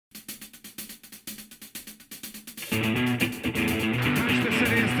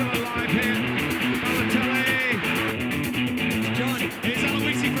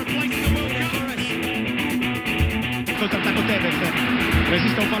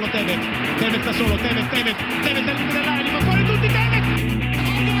fallo Tevez. Tevez da solo, Tevez al limite dell'area, li fa fuori tutti Tevez.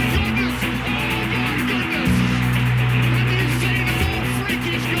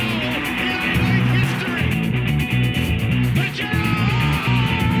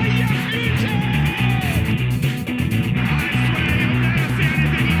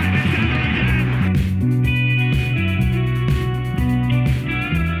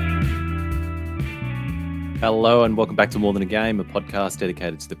 Hello and welcome back to More Than a Game, a podcast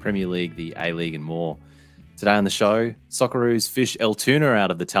dedicated to the Premier League, the A-League and more. Today on the show, Socceroos fish El Tuna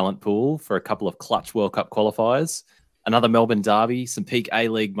out of the talent pool for a couple of clutch World Cup qualifiers, another Melbourne derby, some peak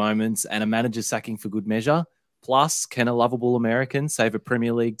A-League moments and a manager sacking for good measure. Plus, can a lovable American save a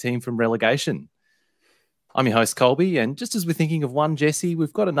Premier League team from relegation? I'm your host, Colby, and just as we're thinking of one, Jesse,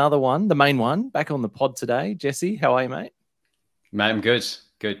 we've got another one, the main one, back on the pod today. Jesse, how are you, mate? Mate, I'm good.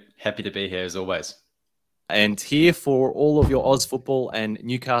 Good. Happy to be here as always. And here for all of your Oz football and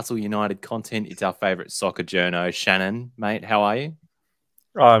Newcastle United content, it's our favourite soccer journo, Shannon. Mate, how are you?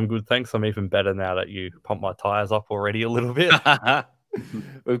 Oh, I'm good, thanks. I'm even better now that you pumped my tyres up already a little bit.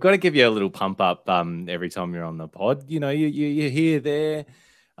 We've got to give you a little pump up every time you're on the pod. You know, you're here, there,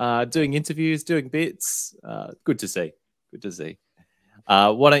 doing interviews, doing bits. Good to see. Good to see.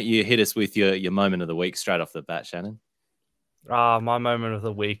 Why don't you hit us with your moment of the week straight off the bat, Shannon? My moment of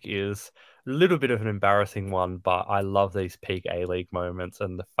the week is a little bit of an embarrassing one, but I love these peak A-League moments.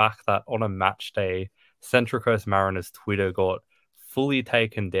 And the fact that on a match day, Central Coast Mariners Twitter got fully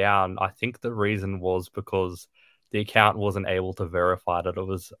taken down. I think the reason was because the account wasn't able to verify that it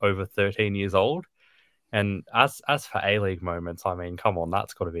was over 13 years old. And as for A-League moments, I mean, come on,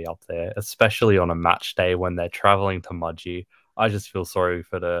 that's got to be up there, especially on a match day when they're traveling to Mudgee. I just feel sorry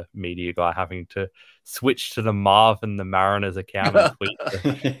for the media guy having to switch to the Marvin, the Mariners account and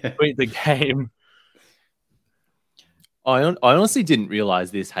tweet the game. I honestly didn't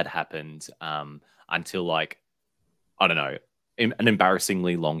realize this had happened until, like, I don't know, an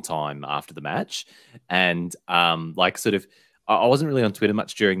embarrassingly long time after the match. And I wasn't really on Twitter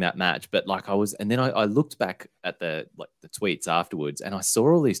much during that match, but like and then I looked back at the tweets afterwards and I saw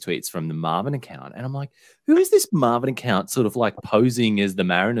all these tweets from the Marvin account and I'm like, who is this Marvin account sort of like posing as the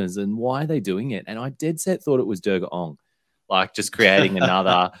Mariners and why are they doing it? And I dead set thought it was Durga Ong, like just creating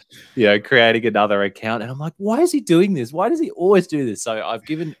another, creating another account. And I'm like, why is he doing this? Why does he always do this? So I've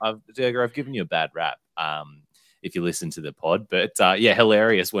given you a bad rap. If you listen to the pod, but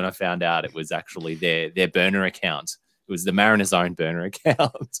hilarious when I found out it was actually their burner account. It was the Mariners' own burner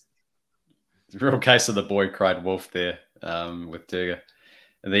account. Real case of the boy cried wolf there with Durga.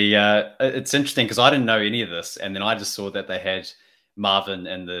 It's interesting because I didn't know any of this, and then I just saw that they had Marvin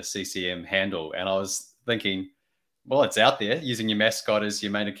and the CCM handle, and I was thinking, well, it's out there using your mascot as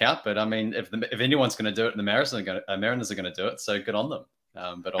your main account, but I mean, if anyone's going to do it, the Mariners are going to do it, so good on them.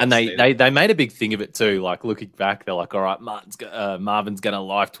 And they made a big thing of it too. Like looking back, they're like, all right, Marvin's going to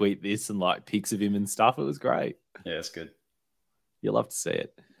live tweet this and like pics of him and stuff. It was great. Yeah, it's good. You'll love to see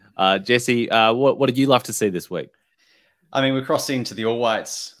it. Jesse, what did you love to see this week? I mean, we're crossing to the All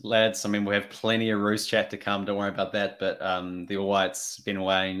Whites, lads. I mean, we have plenty of Roos chat to come. Don't worry about that. But the All Whites, Ben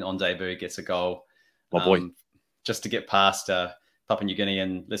Waine on debut gets a goal. My boy. Just to get past Papua New Guinea.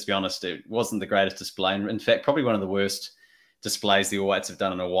 And let's be honest, it wasn't the greatest display. In fact, probably one of the worst displays the All Whites have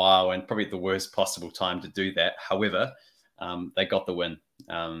done in a while and probably the worst possible time to do that. However, they got the win.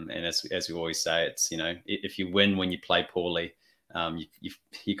 And as we always say, it's, if you win when you play poorly,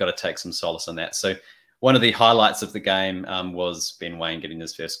 you've got to take some solace on that. So one of the highlights of the game was Ben Waine getting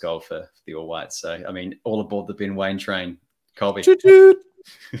his first goal for the All Whites. So, I mean, all aboard the Ben Waine train, Colby.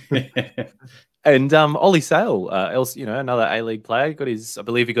 And Ollie Sale, another A-League player, I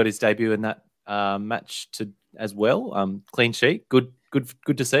believe he got his debut in that match as well. Clean sheet, good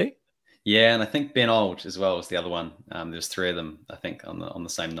to see. Yeah, and I think Ben Old as well was the other one. There's three of them, I think, on the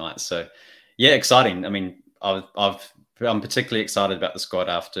same night. So, yeah, exciting. I mean, I'm particularly excited about the squad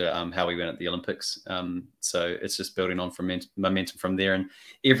after how we went at the Olympics. So it's just building on from momentum from there. And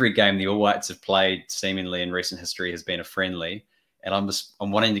every game the All Whites have played, seemingly in recent history, has been a friendly. And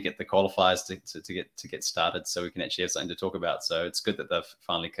I'm wanting to get the qualifiers to get started so we can actually have something to talk about. So it's good that they've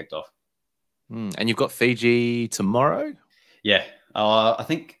finally kicked off. And you've got Fiji tomorrow? Yeah. I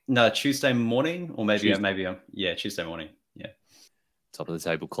think Tuesday morning, or maybe Tuesday morning. Yeah. Top of the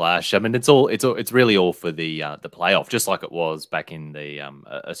table clash. I mean, it's really all for the playoff, just like it was back in the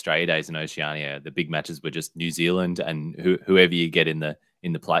Australia days in Oceania. The big matches were just New Zealand and whoever you get in the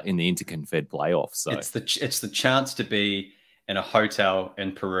Interconfed playoff. So it's the chance to be in a hotel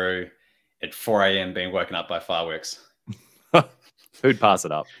in Peru at 4 a.m. being woken up by fireworks. Who'd pass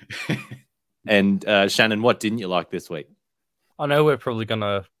it up? And Shannon, what didn't you like this week? I know we're probably going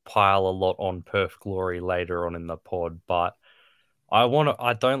to pile a lot on Perth Glory later on in the pod, but I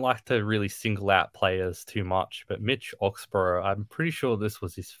don't like to really single out players too much, but Mitch Oxborough, I'm pretty sure this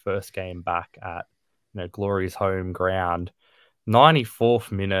was his first game back at Glory's home ground.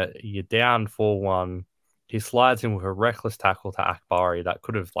 94th minute, you're down 4-1. He slides in with a reckless tackle to Akbari that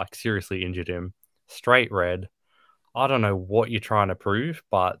could have seriously injured him. Straight red. I don't know what you're trying to prove,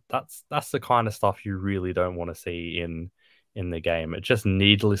 but that's the kind of stuff you really don't want to see in the game. It's just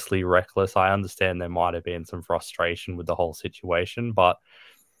needlessly reckless. I understand there might have been some frustration with the whole situation, but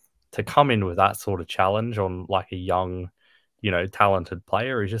to come in with that sort of challenge on a young, talented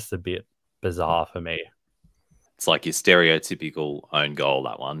player is just a bit bizarre for me. It's like your stereotypical own goal,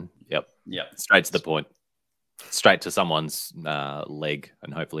 that one. Yep. Straight to the point. Straight to someone's leg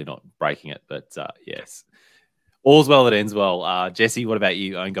and hopefully not breaking it. But yes, all's well that ends well. Jesse, what about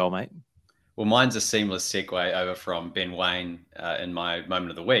you? Own goal, mate? Well, mine's a seamless segue over from Ben Waine in my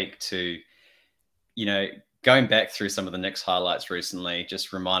moment of the week to, going back through some of the Knicks highlights recently,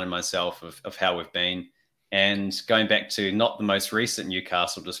 just reminding myself of how we've been, and going back to not the most recent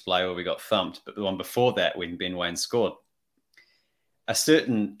Newcastle display where we got thumped, but the one before that when Ben Waine scored. A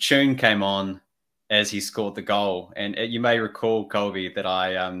certain tune came on as he scored the goal. And you may recall, Colby, that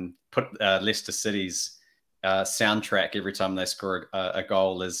I put Leicester City's soundtrack every time they score a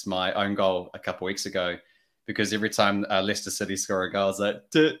goal as my own goal a couple of weeks ago, because every time Leicester City score a goal, it's like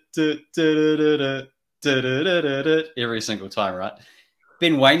every single time, right?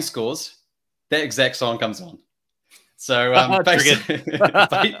 Ben Waine scores, that exact song comes on. So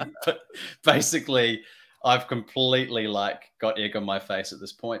basically, I've completely got egg on my face at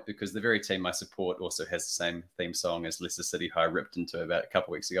this point, because the very team I support also has the same theme song as Leicester City, who I ripped into about a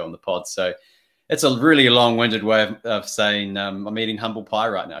couple of weeks ago on the pod. So it's a really long-winded way of saying I'm eating humble pie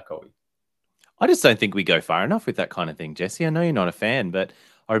right now, Colby. I just don't think we go far enough with that kind of thing, Jesse. I know you're not a fan, but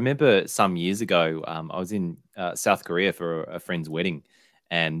I remember some years ago, I was in South Korea for a friend's wedding.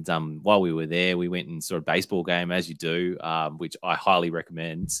 And while we were there, we went and saw a baseball game, as you do, which I highly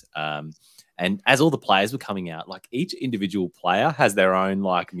recommend. And as all the players were coming out, each individual player has their own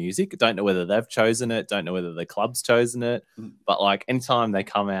music. Don't know whether they've chosen it, don't know whether the club's chosen it. But anytime they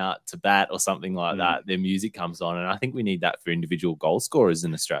come out to bat or something like that, their music comes on. And I think we need that for individual goal scorers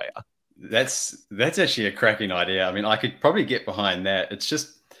in Australia. That's actually a cracking idea. I mean, I could probably get behind that. It's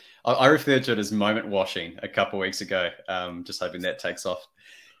just, I referred to it as moment washing a couple of weeks ago, just hoping that takes off.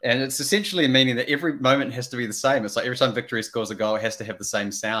 And it's essentially meaning that every moment has to be the same. It's like every time Victory scores a goal, it has to have the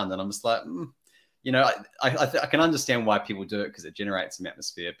same sound. And I'm just like, I can understand why people do it, because it generates some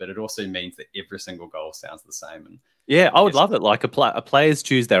atmosphere, but it also means that every single goal sounds the same. And yeah, I would love it. Players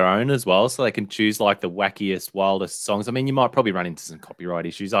choose their own as well, so they can choose the wackiest, wildest songs. I mean, you might probably run into some copyright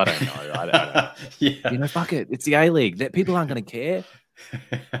issues. I don't know. I don't know. Yeah. Fuck it. It's the A-League. People aren't going to care.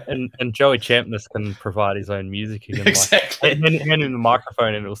 and Joey Champness can provide his own music. He can exactly. hand in the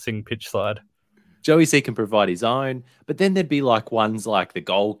microphone and it'll sing pitch side. Joey C can provide his own, but then there'd be ones like the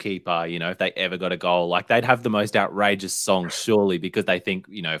goalkeeper, if they ever got a goal, they'd have the most outrageous songs, surely, because they think,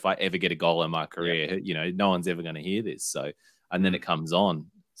 if I ever get a goal in my career, no one's ever going to hear this. So, and then it comes on.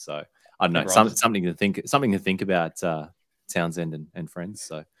 So I don't know, something to think about, Townsend and friends.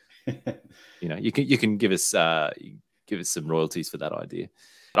 So, you can give us some royalties for that idea.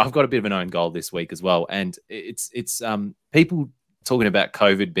 I've got a bit of an own goal this week as well, and it's people talking about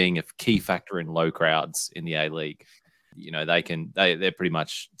COVID being a key factor in low crowds in the A-League. They're pretty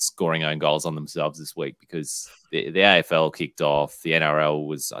much scoring own goals on themselves this week, because the AFL kicked off. The NRL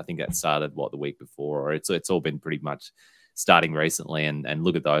was, I think that started the week before, or it's all been pretty much starting recently. And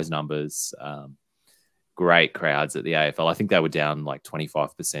look at those numbers. Great crowds at the AFL. I think they were down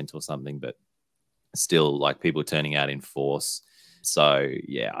 25% or something, but still people turning out in force. So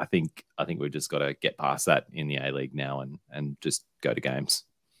yeah, I think we've just got to get past that in the A-League now and just go to games.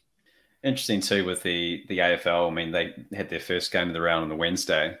 Interesting too with the AFL. I mean, they had their first game of the round on the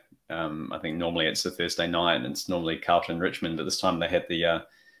Wednesday. I think normally it's a Thursday night, and it's normally Carlton and Richmond, but this time they had the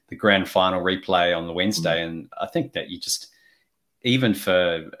grand final replay on the Wednesday. And I think that even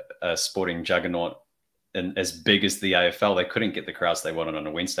for a sporting juggernaut and as big as the AFL, they couldn't get the crowds they wanted on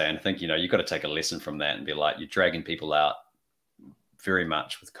a Wednesday. And I think, you've got to take a lesson from that and be like, you're dragging people out very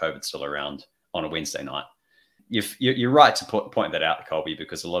much with COVID still around on a Wednesday night. You're right to point that out, Colby,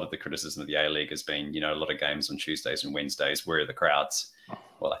 because a lot of the criticism of the A-League has been, a lot of games on Tuesdays and Wednesdays. Where are the crowds?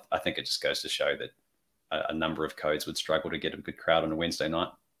 Well, I think it just goes to show that a number of codes would struggle to get a good crowd on a Wednesday night.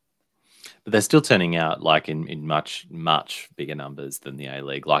 But they're still turning out like in much bigger numbers than the A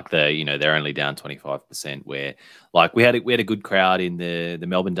League. Like they're only down 25%. Where like we had a good crowd in the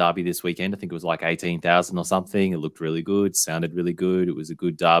Melbourne Derby this weekend. I think it was like 18,000 or something. It looked really good, sounded really good. It was a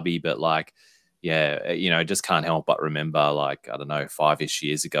good derby, but like just can't help but remember like I don't know 5-ish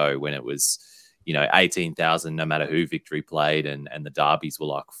years ago when it was 18,000 no matter who Victory played, and the derbies were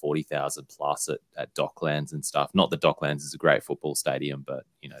like 40,000 plus at Docklands and stuff. Not that Docklands is a great football stadium, but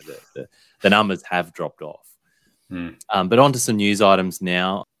the numbers have dropped off. But on to some news items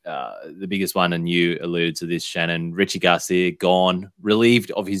now. The biggest one, and you alluded to this, Shannon, Richie Garcia gone,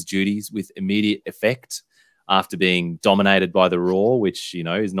 relieved of his duties with immediate effect after being dominated by the Raw, which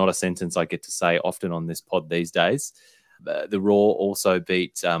is not a sentence I get to say often on this pod these days. The Raw also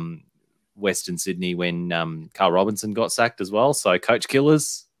beat Western Sydney when Carl Robinson got sacked as well. So coach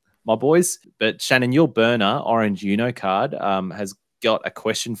killers, my boys. But Shannon, your burner, Orange Uno card, has got a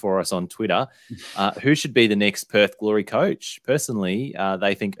question for us on Twitter. Who should be the next Perth Glory coach? Personally,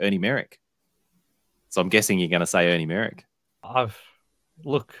 they think Ernie Merrick. So I'm guessing you're going to say Ernie Merrick.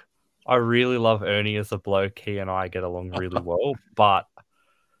 I really love Ernie as a bloke. He and I get along really well, but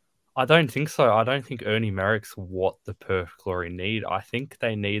I don't think so. I don't think Ernie Merrick's what the Perth Glory need. I think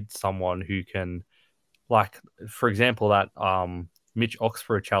they need someone who can, like, for example, that Mitch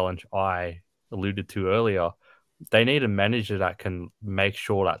Oxford challenge I alluded to earlier. They need a manager that can make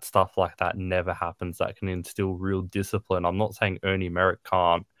sure that stuff like that never happens, that can instill real discipline. I'm not saying Ernie Merrick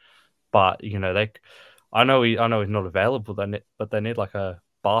can't, but I know he's not available, but they need like a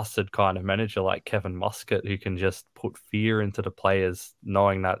bastard kind of manager like Kevin Muscat who can just put fear into the players,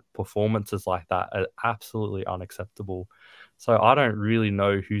 knowing that performances like that are absolutely unacceptable. So I don't really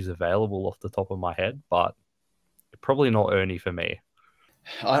know who's available off the top of my head, but probably not Ernie for me.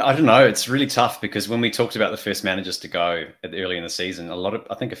 I don't know. It's really tough because when we talked about the first managers to go early in the season,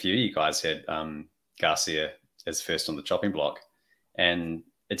 I think a few of you guys had Garcia as first on the chopping block, and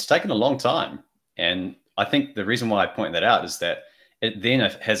it's taken a long time. And I think the reason why I point that out is that it then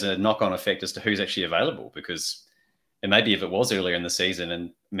has a knock-on effect as to who's actually available, because maybe if it was earlier in the season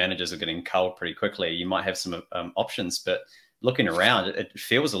and managers are getting culled pretty quickly, you might have some options. But looking around, it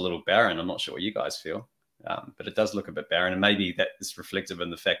feels a little barren. I'm not sure what you guys feel, but it does look a bit barren. And maybe that is reflective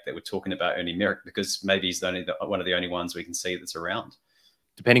in the fact that we're talking about Ernie Merrick, because maybe he's one of the only ones we can see that's around.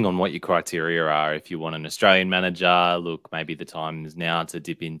 Depending on what your criteria are, if you want an Australian manager, look, maybe the time is now to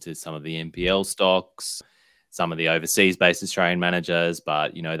dip into some of the NPL stocks, some of the overseas-based Australian managers,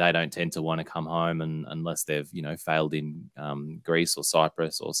 but, they don't tend to want to come home unless they've, failed in Greece or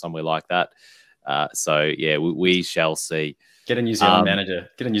Cyprus or somewhere like that. We shall see. Get a New Zealand manager.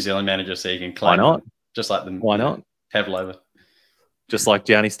 Get a New Zealand manager so you can claim. Why not? Them, just like them. Why not? Pavlova. Just like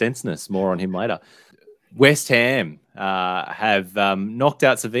Gianni Stensness. More on him later. West Ham have knocked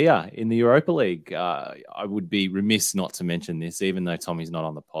out Sevilla in the Europa League. I would be remiss not to mention this, even though Tommy's not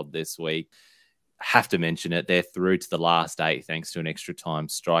on the pod this week. Have to mention it. They're through to the last 8 thanks to an extra time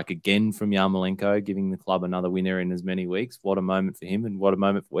strike again from Yarmolenko, giving the club another winner in as many weeks. What a moment for him, and what a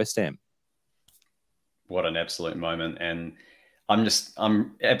moment for West Ham. What an absolute moment. And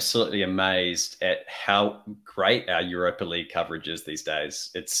I'm absolutely amazed at how great our Europa League coverage is these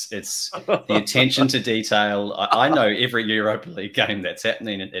days. It's the attention to detail. I know every Europa League game that's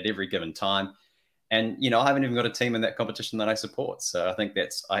happening at every given time. And, I haven't even got a team in that competition that I support. So I think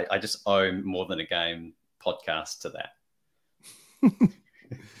I just owe more than a game podcast to that.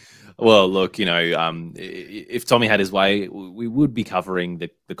 Well, look, if Tommy had his way, we would be covering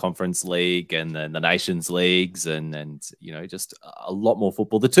the Conference League and the Nations Leagues and just a lot more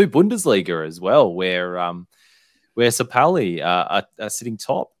football. The 2 Bundesliga as well, where St. Pauli are sitting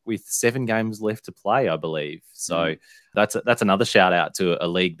top with 7 games left to play, I believe. So that's another shout out to a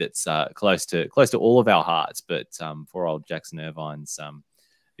league that's close to all of our hearts. But poor old Jackson Irvine's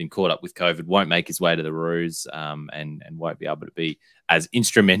been caught up with COVID, won't make his way to the Roos, and won't be able to be as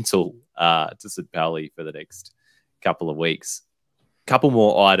instrumental to St. Pauli for the next couple of weeks. Couple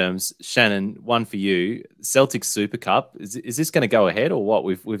more items. Shannon, one for you. Celtic Super Cup. Is this going to go ahead or what?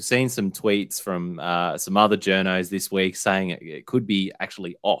 We've seen some tweets from some other journos this week saying it could be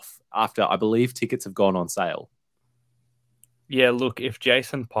actually off after, I believe, tickets have gone on sale. Yeah, look, if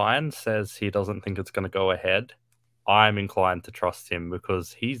Jason Pine says he doesn't think it's going to go ahead, I'm inclined to trust him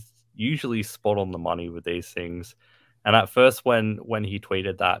because he's usually spot on the money with these things. And at first when he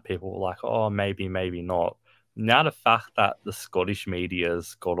tweeted that, people were like, oh, maybe not. Now the fact that the Scottish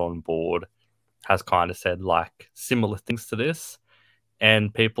media's got on board has kind of said like similar things to this,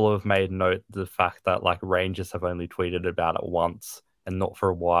 and people have made note of the fact that like Rangers have only tweeted about it once and not for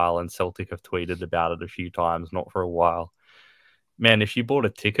a while, and Celtic have tweeted about it a few times, not for a while. Man, if you bought a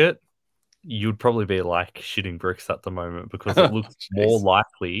ticket, you'd probably be like shitting bricks at the moment because it looks more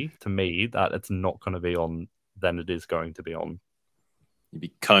likely to me that it's not going to be on than it is going to be on. You'd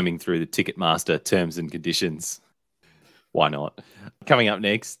be combing through the Ticketmaster terms and conditions. Why not? Coming up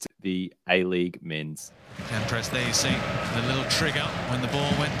next, the A-League men's. Press, there you see the little trigger when the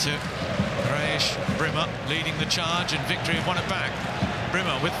ball went to Grayish. Brimmer leading the charge, and Victory have won it back.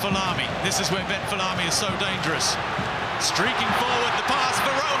 Brimmer with Falami. This is where Ben Falami is so dangerous. Streaking forward, the pass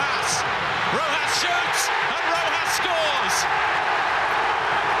for Rojas. Rojas shoots, and Rojas scores.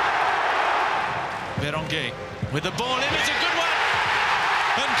 Berenguer with the ball in, it's a good one.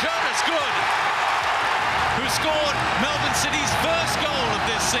 And Curtis Good, who scored Melbourne City's first goal of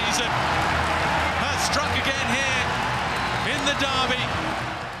this season, has struck again here in the derby.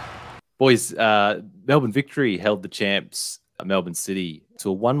 Boys, Melbourne Victory held the champs, Melbourne City,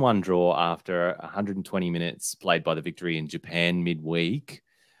 to a 1-1 draw after 120 minutes played by the Victory in Japan midweek.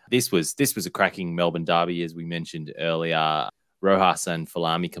 This was a cracking Melbourne derby, as we mentioned earlier. Rojas and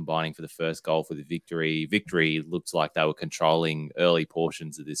Falami combining for the first goal for the Victory. Victory looked like they were controlling early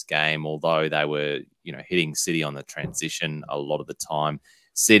portions of this game, although they were, hitting City on the transition a lot of the time.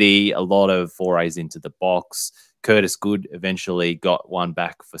 City, a lot of forays into the box. Curtis Good eventually got one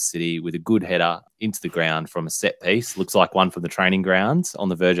back for City with a good header into the ground from a set piece. Looks like one from the training grounds on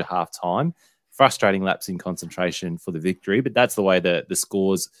the verge of half time. Frustrating lapse in concentration for the Victory, but that's the way the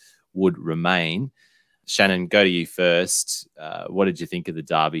scores would remain. Shannon, go to you first. What did you think of the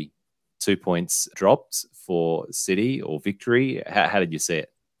derby? 2 points dropped for City or Victory. How did you see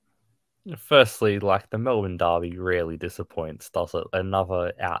it? Firstly, the Melbourne derby rarely disappoints, does it?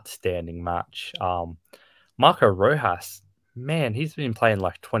 Another outstanding match. Marco Rojas, man, he's been playing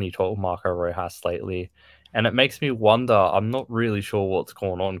like 2012 Marco Rojas lately. And it makes me wonder, I'm not really sure what's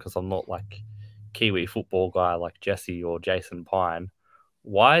going on because I'm not like Kiwi football guy like Jesse or Jason Pine.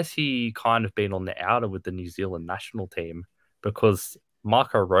 Why has he kind of been on the outer with the New Zealand national team? Because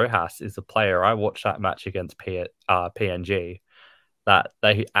Marco Rojas is a player. I watched that match against PNG that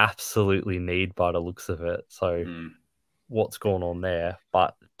they absolutely need by the looks of it. So what's going on there?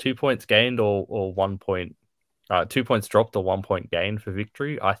 But 2 points gained or 1 point, 2 points dropped or 1 point gained for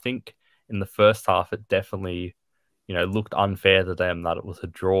Victory. I think in the first half, it definitely, looked unfair to them that it was a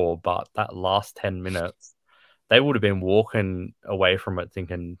draw. But that last 10 minutes, they would have been walking away from it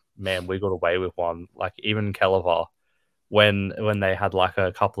thinking, man, we got away with one. Like even Kelleher, when they had like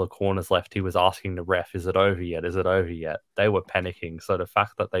a couple of corners left, he was asking the ref, is it over yet? Is it over yet? They were panicking. So the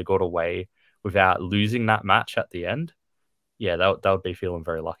fact that they got away without losing that match at the end, yeah, that would be feeling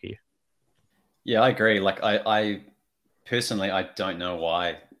very lucky. Yeah, I agree. Like I personally, I don't know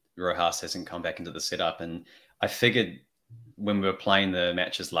why Rojas hasn't come back into the setup. And I figured when we were playing the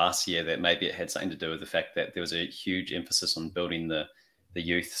matches last year that maybe it had something to do with the fact that there was a huge emphasis on building the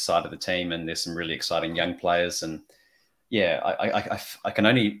youth side of the team, and there's some really exciting young players. And yeah, I can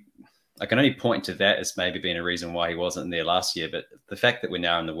only point to that as maybe being a reason why he wasn't there last year. But the fact that we're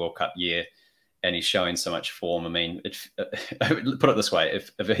now in the World Cup year and he's showing so much form, I mean, put it this way: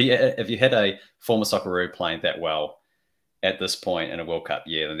 if you had a former Socceroo playing that well at this point in a World Cup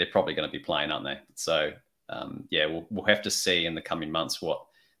year, then they're probably going to be playing, aren't they? So yeah, we'll have to see in the coming months what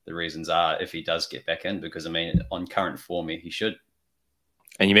the reasons are if he does get back in, because I mean, on current form, he should.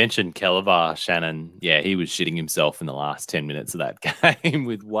 And you mentioned Kelleher, Shannon. Yeah, he was shitting himself in the last 10 minutes of that game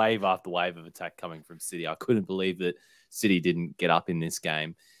with wave after wave of attack coming from City. I couldn't believe that City didn't get up in this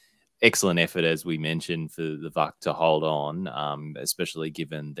game. Excellent effort, as we mentioned, for the VUC to hold on, especially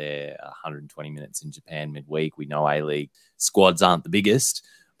given their 120 minutes in Japan midweek. We know A-League squads aren't the biggest,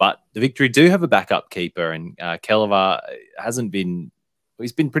 but the Victory do have a backup keeper, and Kelleher hasn't been...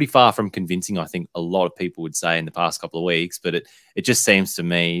 He's been pretty far from convincing, I think a lot of people would say, in the past couple of weeks. But it just seems to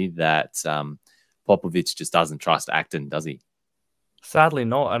me that Popovic just doesn't trust Acton, does he? Sadly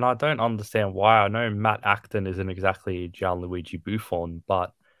not, and I don't understand why. I know Matt Acton isn't exactly Gianluigi Buffon,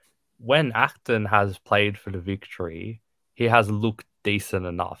 but when Acton has played for the Victory, he has looked decent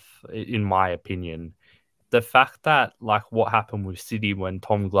enough, in my opinion. The fact that, like, what happened with City when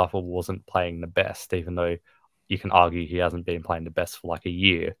Tom Glover wasn't playing the best, even though you can argue he hasn't been playing the best for like a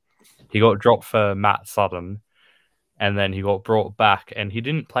year. He got dropped for Matt Sutton, and then he got brought back, and he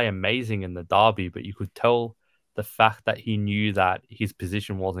didn't play amazing in the derby, but you could tell the fact that he knew that his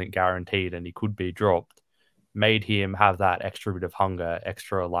position wasn't guaranteed and he could be dropped made him have that extra bit of hunger,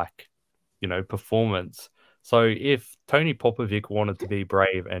 extra performance. So if Tony Popovic wanted to be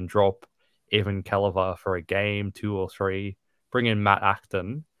brave and drop Evan Kelleher for a game, 2 or 3, bring in Matt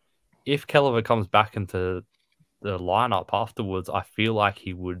Acton, if Kelleher comes back into the lineup afterwards, I feel like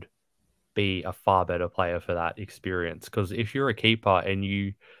he would be a far better player for that experience. Because if you're a keeper and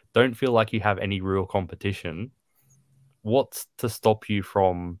you don't feel like you have any real competition, what's to stop you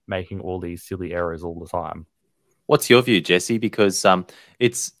from making all these silly errors all the time? What's your view, Jesse? Because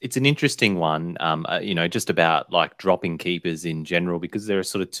it's an interesting one, just about like dropping keepers in general, because there are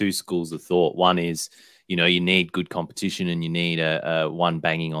sort of two schools of thought. One is, you need good competition and you need a one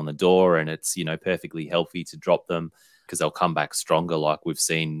banging on the door, and it's, perfectly healthy to drop them because they'll come back stronger, like we've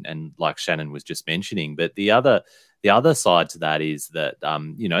seen and like Shannon was just mentioning. But the other side to that is that,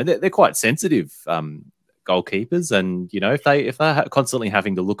 they're quite sensitive goalkeepers, and if they're constantly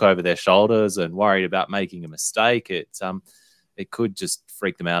having to look over their shoulders and worried about making a mistake, it could just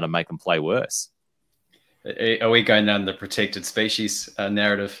freak them out and make them play worse. Are we going down the protected species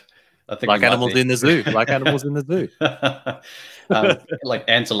narrative? I think like animals in the zoo, like animals in the zoo, like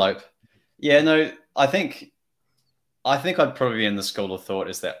antelope. Yeah, no, I think I'd probably be in the school of thought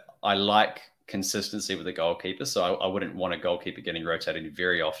is that I like consistency with the goalkeeper, so I wouldn't want a goalkeeper getting rotated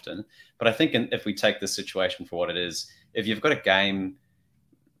very often. But I think if we take this situation for what it is, if you've got a game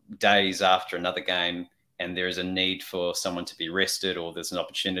days after another game and there is a need for someone to be rested, or there's an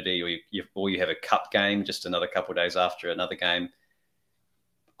opportunity, or you have a cup game just another couple of days after another game,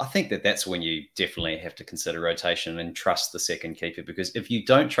 I think that's when you definitely have to consider rotation and trust the second keeper. Because if you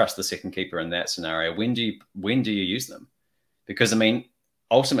don't trust the second keeper in that scenario, when do you use them? Because I mean,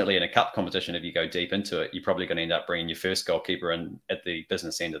 ultimately, in a cup competition, if you go deep into it, you're probably going to end up bringing your first goalkeeper in at the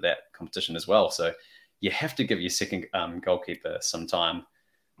business end of that competition as well. So you have to give your second goalkeeper some time,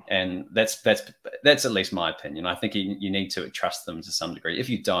 and that's at least my opinion. I think you need to trust them to some degree. If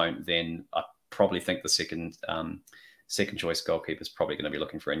you don't, then I probably think the second choice goalkeeper is probably going to be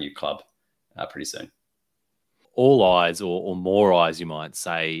looking for a new club pretty soon. All eyes, or more eyes, you might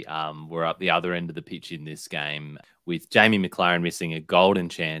say, were up the other end of the pitch in this game, with Jamie Maclaren missing a golden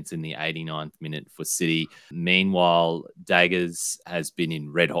chance in the 89th minute for City. Meanwhile, Daggers has been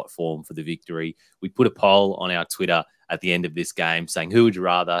in red-hot form for the victory. We put a poll on our Twitter at the end of this game saying, who would you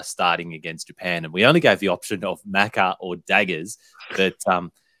rather starting against Japan? And we only gave the option of Macca or Daggers, but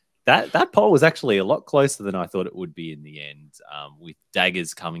that poll was actually a lot closer than I thought it would be in the end, with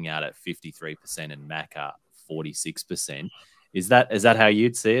Daggers coming out at 53% and Macca 46%. Is that how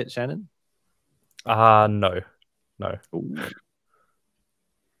you'd see it, Shannon? No. Ooh.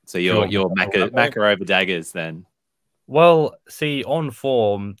 So you're Macca over Daggers then? Well, see, on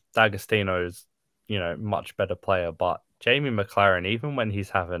form, D'Agostino's much better player, but Jamie Maclaren, even when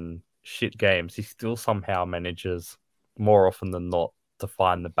he's having shit games, he still somehow manages more often than not to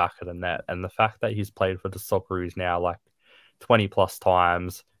find the back of the net. And the fact that he's played for the Socceroos now like 20 plus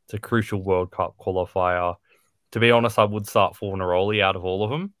times, it's a crucial World Cup qualifier. To be honest, I would start Fornaroli out of all of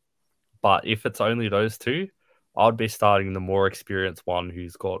them. But if it's only those two, I'd be starting the more experienced one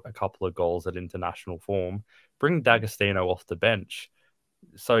who's got a couple of goals at international form. Bring D'Agostino off the bench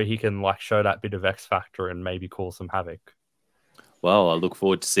so he can show that bit of X factor and maybe cause some havoc. Well, I look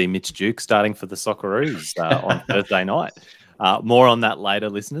forward to see Mitch Duke starting for the Socceroos on Thursday night. More on that later,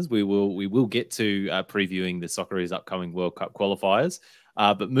 listeners. We will get to previewing the Socceroos' upcoming World Cup qualifiers.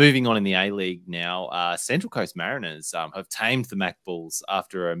 But moving on in the A-League now, Central Coast Mariners have tamed the Mac Bulls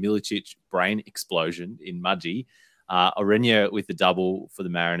after a Milicic brain explosion in Mudgee. Orenia with the double for the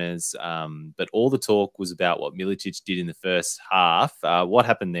Mariners. But all the talk was about what Milicic did in the first half. What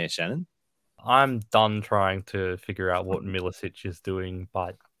happened there, Shannon? I'm done trying to figure out what Milicic is doing,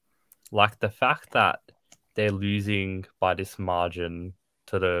 but the fact that they're losing by this margin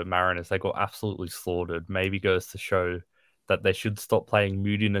to the Mariners, they got absolutely slaughtered, maybe goes to show that they should stop playing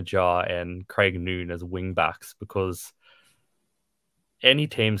Moody Najjar and Craig Noon as wing backs, because any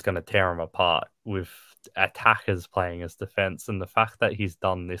team's going to tear them apart with attackers playing as defense. And the fact that he's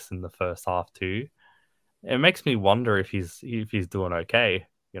done this in the first half too, it makes me wonder if he's doing okay.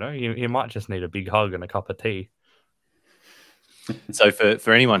 He might just need a big hug and a cup of tea. So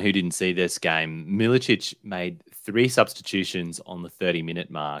for anyone who didn't see this game, Milicic made 3 substitutions on the 30-minute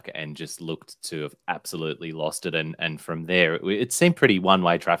mark and just looked to have absolutely lost it. And from there, it seemed pretty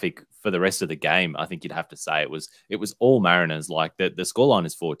one-way traffic for the rest of the game. I think you'd have to say it was all Mariners. The scoreline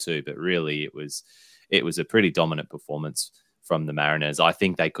is 4-2, but really it was a pretty dominant performance from the Mariners. I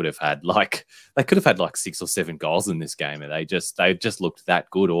think they could have had 6 or 7 goals in this game, and they just looked that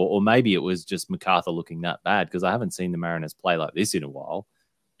good. Or maybe it was just MacArthur looking that bad, because I haven't seen the Mariners play like this in a while.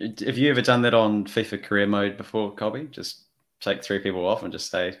 Have you ever done that on FIFA career mode before, Colby? Just take 3 people off and just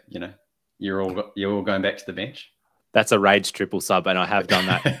say, you're all going back to the bench? That's a rage triple sub, and I have done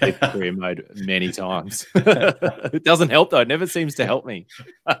that in FIFA career mode many times. It doesn't help, though. It never seems to help me.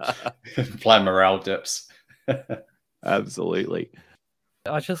 Play morale dips. Absolutely.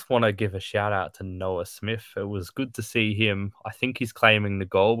 I just want to give a shout out to Noah Smith. It was good to see him. I think he's claiming the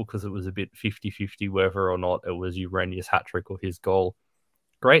goal because it was a bit 50-50 whether or not it was Urania's hat-trick or his goal.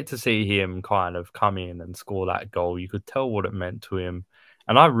 Great to see him kind of come in and score that goal. You could tell what it meant to him.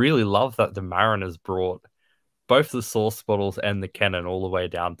 And I really love that the Mariners brought both the sauce bottles and the cannon all the way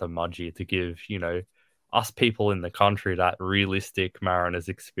down to Mudgee to give, us people in the country that realistic Mariners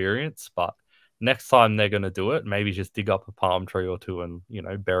experience. But next time they're going to do it, maybe just dig up a palm tree or two and,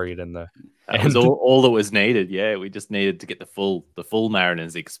 bury it in the... That was all that was needed. Yeah, we just needed to get the full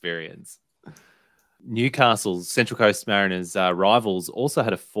Mariners experience. Newcastle's Central Coast Mariners rivals also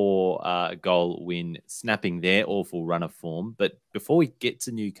had a 4-goal win, snapping their awful run of form. But before we get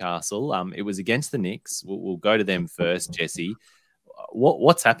to Newcastle, it was against the Knicks. We'll go to them first, Jesse.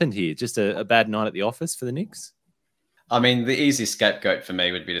 What's happened here? Just a bad night at the office for the Knicks? I mean, the easy scapegoat for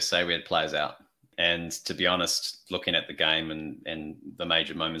me would be to say we had players out. And to be honest, looking at the game and the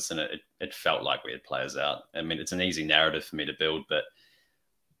major moments in it, it felt like we had players out. I mean, it's an easy narrative for me to build, but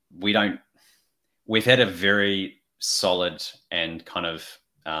we've had a very solid and kind of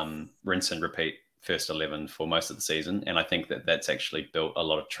rinse and repeat first 11 for most of the season. And I think that that's actually built a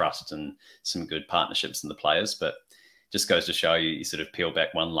lot of trust and some good partnerships in the players, but just goes to show you sort of peel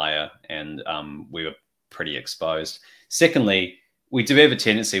back one layer and we were pretty exposed. Secondly, we do have a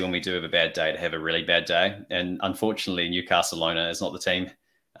tendency when we do have a bad day to have a really bad day. And unfortunately, Newcastle is not the team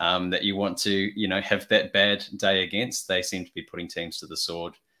that you want to, have that bad day against. They seem to be putting teams to the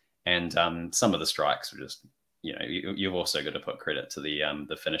sword. And some of the strikes were just, you've also got to put credit to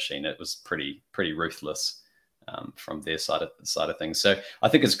the finishing. It was pretty ruthless from their side of things. So I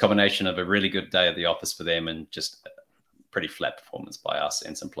think it's a combination of a really good day at the office for them and just a pretty flat performance by us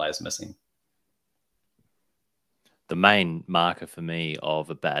and some players missing. The main marker for me of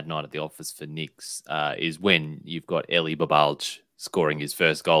a bad night at the office for Knicks is when you've got Eli Babalj scoring his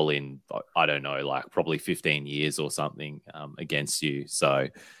first goal in, I don't know, like probably 15 years or something against you. So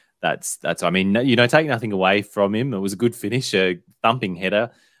that's. I mean, take nothing away from him. It was a good finish, a thumping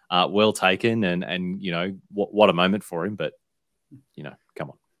header, well taken, and what a moment for him. But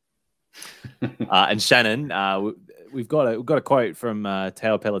come on. And Shannon, we've got a quote from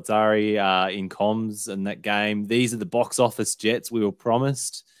Teo Pellizzari in comms in that game. These are the box office Jets we were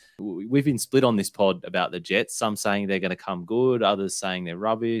promised. We've been split on this pod about the Jets. Some saying they're going to come good, others saying they're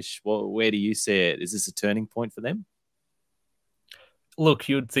rubbish. Where do you see it? Is this a turning point for them? Look,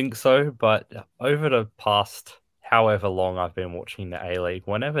 you'd think so, but over the past however long I've been watching the A-League,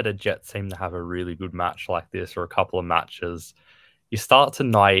 whenever the Jets seem to have a really good match like this or a couple of matches, you start to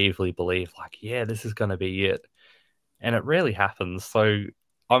naively believe, this is going to be it. And it rarely happens. So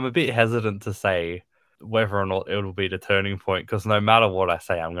I'm a bit hesitant to say whether or not it'll be the turning point, because no matter what I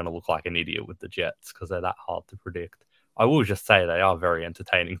say, I'm going to look like an idiot with the Jets because they're that hard to predict. I will just say they are very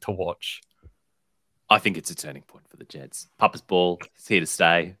entertaining to watch. I think it's a turning point for the Jets. Papa's ball is here to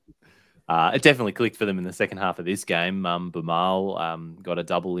stay. It definitely clicked for them in the second half of this game. Bamal got a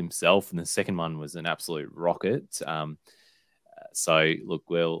double himself, and the second one was an absolute rocket. So, look,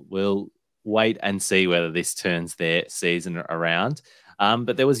 we'll wait and see whether this turns their season around.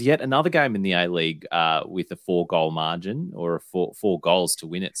 But there was yet another game in the A-League with a 4-goal margin, or four goals to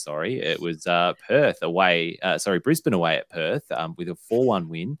win it, sorry. It was Brisbane away at Perth with a 4-1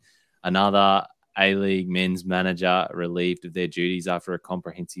 win. Another A-League men's manager relieved of their duties after a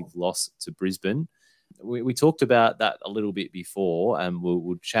comprehensive loss to Brisbane. We talked about that a little bit before, and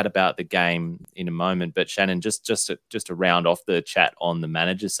we'll chat about the game in a moment. But Shannon, just to round off the chat on the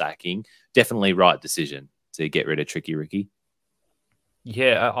manager sacking, definitely right decision to get rid of Tricky Ricky.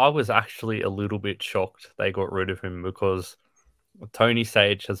 Yeah, I was actually a little bit shocked they got rid of him because Tony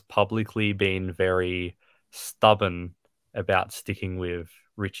Sage has publicly been very stubborn about sticking with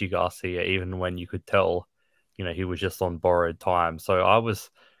Richie Garcia, even when you could tell, he was just on borrowed time. So I was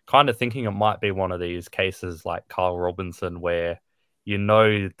kind of thinking it might be one of these cases like Carl Robinson where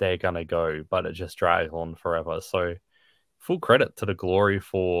they're going to go, but it just drags on forever. So full credit to the Glory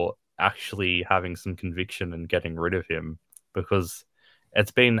for actually having some conviction and getting rid of him, because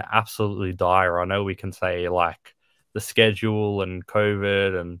it's been absolutely dire. I know we can say the schedule and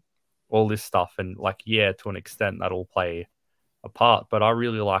COVID and all this stuff, and to an extent that'll play a part, but I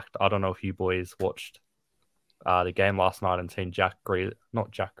really liked, I don't know if you boys watched the game last night and seen Jack Clisby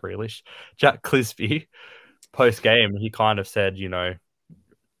post game. He kind of said,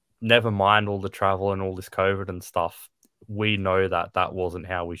 never mind all the travel and all this COVID and stuff. We know that wasn't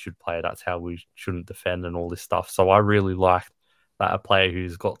how we should play. That's how we shouldn't defend and all this stuff. So I really liked that a player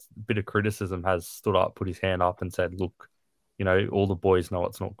who's got a bit of criticism has stood up, put his hand up and said, look, all the boys know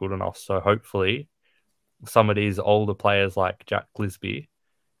it's not good enough. So hopefully some of these older players like Jack Glisby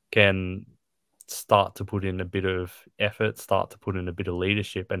can start to put in a bit of effort, start to put in a bit of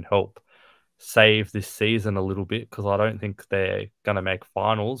leadership and help save this season a little bit, because I don't think they're going to make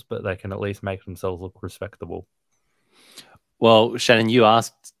finals, but they can at least make themselves look respectable. Well, Shannon, you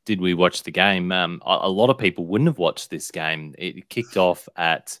asked, did we watch the game? A lot of people wouldn't have watched this game. It kicked off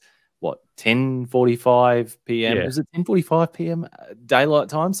at, 10:45 p.m.? Yeah. Was it 10:45 p.m. daylight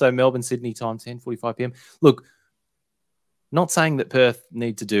time? So Melbourne, Sydney time, 10:45 p.m. Look, not saying that Perth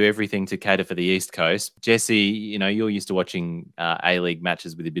need to do everything to cater for the East Coast. Jesse, you're used to watching A-League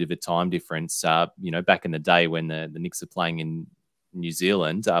matches with a bit of a time difference, back in the day when the Knicks are playing in New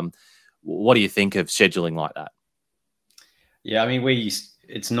Zealand. What do you think of scheduling like that? Yeah, I mean,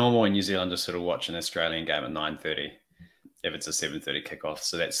 it's normal in New Zealand to sort of watch an Australian game at 9:30 if it's a 7:30 kickoff.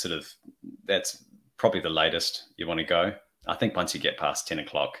 So that's probably the latest you want to go. I think once you get past 10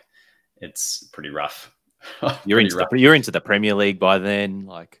 o'clock, it's pretty rough. You're into the Premier League by then,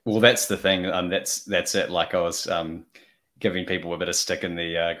 Well, that's the thing. That's it. Like, I was giving people a bit of stick in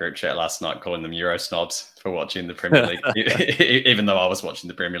the group chat last night, calling them Euro snobs for watching the Premier League, even though I was watching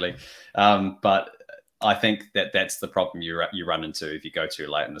the Premier League. But I think that's the problem you run into if you go too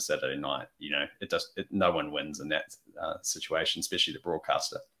late on a Saturday night. No one wins in that situation, especially the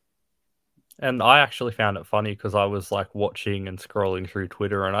broadcaster. And I actually found it funny because I was watching and scrolling through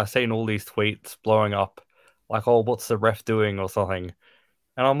Twitter, and I seen all these tweets blowing up, oh, what's the ref doing or something?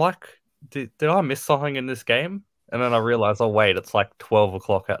 And I'm like, did I miss something in this game? And then I realized, oh wait, it's 12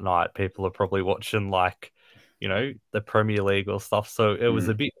 o'clock at night. People are probably watching the Premier League or stuff. So it was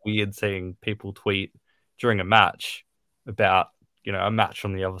a bit weird seeing people tweet during a match about, a match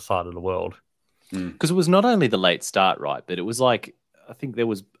on the other side of the world. Because it was not only the late start, right? But it was I think there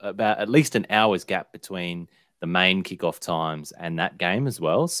was about at least an hour's gap between the main kickoff times and that game as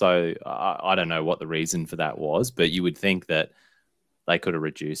well. So I don't know what the reason for that was, but you would think that they could have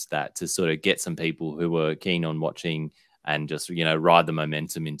reduced that to sort of get some people who were keen on watching and just, ride the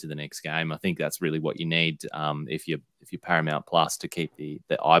momentum into the next game. I think that's really what you need if you're Paramount Plus to keep the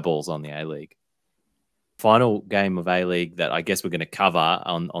eyeballs on the A-League. Final game of A-League that I guess we're going to cover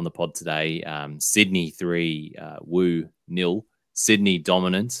on the pod today, Sydney 3, Woo 0. Sydney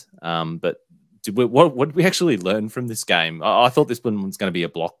dominant. But what did we actually learn from this game? I thought this one was going to be a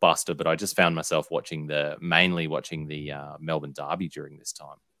blockbuster, but I just found myself mainly watching the Melbourne Derby during this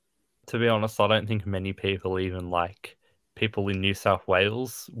time. To be honest, I don't think many people, even people in New South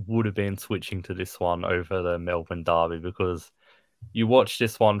Wales, would have been switching to this one over the Melbourne Derby, because you watch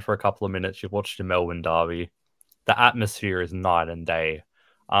this one for a couple of minutes, you watch the Melbourne Derby, the atmosphere is night and day.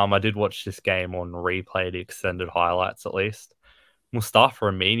 I did watch this game on replay, the extended highlights at least. Mustafa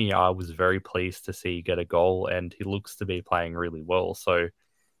Amini, I was very pleased to see get a goal, and he looks to be playing really well. So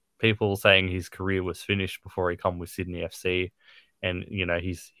people saying his career was finished before he come with Sydney FC, and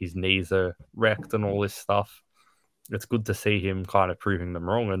his knees are wrecked and all this stuff. It's good to see him kind of proving them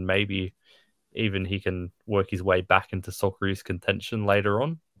wrong, and maybe even he can work his way back into Socceroos contention later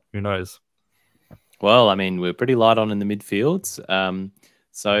on. Who knows? Well, I mean, we're pretty light on in the midfields.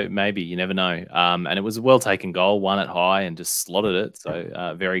 So maybe, you never know. And it was a well-taken goal, won it high and just slotted it.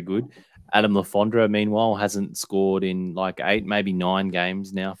 So very good. Adam Le Fondre, meanwhile, hasn't scored in 8, maybe 9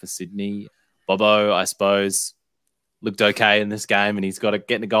 games now for Sydney. Bobo, I suppose, looked okay in this game, and he's got to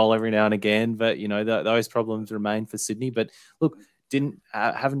get a goal every now and again. But, those problems remain for Sydney. But look,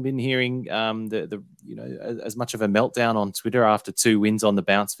 haven't been hearing as much of a meltdown on Twitter after 2 wins on the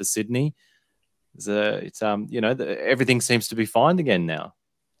bounce for Sydney. Everything seems to be fine again now.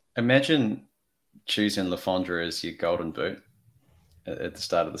 Imagine choosing Le Fondre as your golden boot at the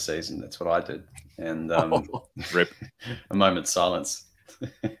start of the season. That's what I did. And rip. A moment's silence.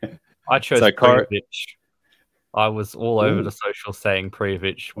 I chose Prijovic. I was all over the social saying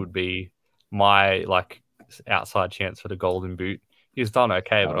Prijovic would be my outside chance for the golden boot. He's done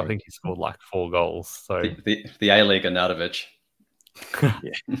okay, but I think he scored 4 goals. So the A-League Arnautovic.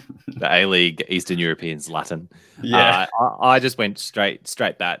 Yeah, the A-League Eastern Europeans Latin. Yeah, I just went straight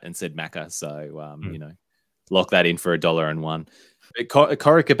bat and said Macca. So lock that in for $1.01.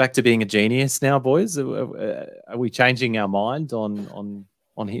 Corica back to being a genius now, boys. Are we changing our mind on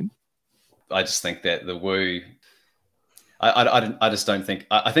him? I just think that the Woo. I just don't think.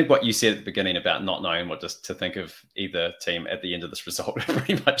 I think what you said at the beginning about not knowing what to think of either team at the end of this result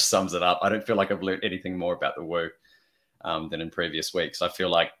pretty much sums it up. I don't feel like I've learned anything more about the Woo than in previous weeks. I feel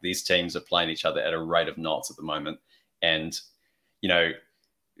like these teams are playing each other at a rate of knots at the moment. And,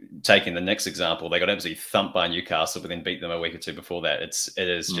 taking the next example, they got absolutely thumped by Newcastle, but then beat them a week or two before that. It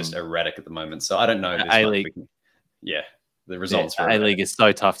is just erratic at the moment. So I don't know. A-League. Yeah. the results. Yeah, A-League is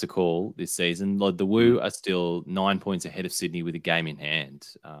so tough to call this season. Like, the Woo are still 9 points ahead of Sydney with a game in hand,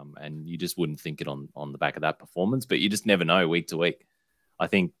 and you just wouldn't think it on the back of that performance, but you just never know week to week. I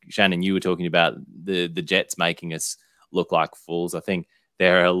think, Shannon, you were talking about the Jets making us look like fools. I think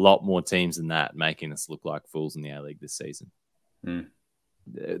there are a lot more teams than that making us look like fools in the A-League this season.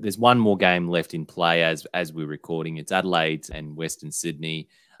 There's one more game left in play as we're recording. It's Adelaide and Western Sydney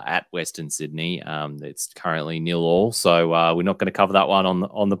at Western Sydney. It's currently 0-0, so we're not going to cover that one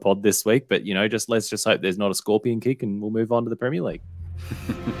on the pod this week. But let's just hope there's not a scorpion kick, and we'll move on to the Premier League.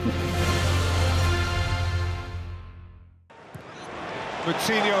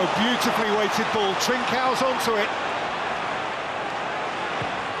 Coutinho, beautifully weighted ball. Trincão's onto it.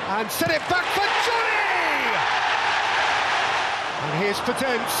 And set it back for Johnny! And here's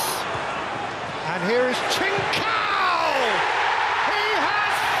Podence. And here is Trincão! He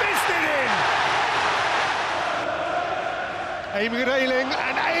has fisted in! Aiming at Ayling,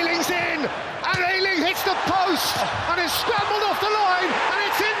 and Ayling's in! And Ayling hits the post! And is scrambled off the line! And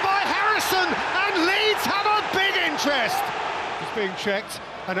it's in by Harrison! And Leeds have a big interest! It's being checked,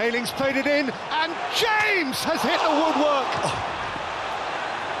 and Ayling's played it in, and James has hit the woodwork.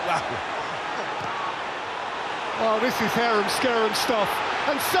 Wow. Oh, this is harum-scarum stuff.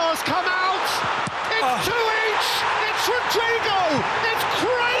 And Sarr's come out. It's 2 each. It's Rodrigo. It's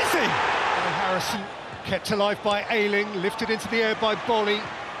crazy. And Harrison kept alive by Ayling, lifted into the air by Bolly.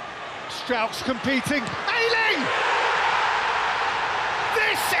 Strauch's competing. Ayling!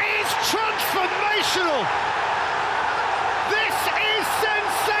 This is transformational. This is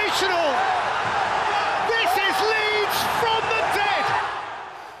sensational! This is Leeds from the dead!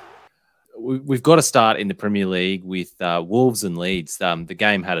 We've got to start in the Premier League with Wolves and Leeds. The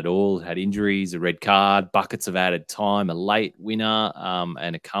game had it all. It had injuries, a red card, buckets of added time, a late winner,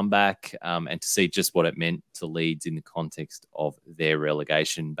 and a comeback, and to see just what it meant to Leeds in the context of their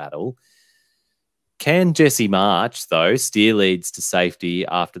relegation battle. Can Jesse March, though, steer Leeds to safety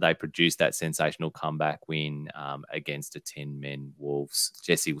after they produced that sensational comeback win against a 10-men Wolves?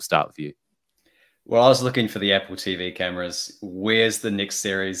 Jesse, we'll start with you. Well, I was looking for the Apple TV cameras. Where's the next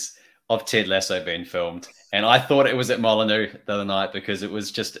series of Ted Lasso being filmed? And I thought it was at Molineux the other night because it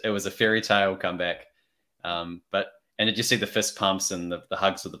was a fairy tale comeback. And did you see the fist pumps and the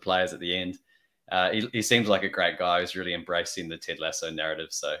hugs with the players at the end? He seems like a great guy who's really embracing the Ted Lasso narrative.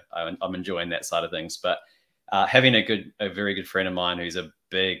 So I'm enjoying that side of things. But having a very good friend of mine who's a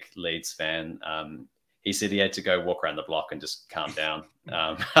big Leeds fan, he said he had to go walk around the block and just calm down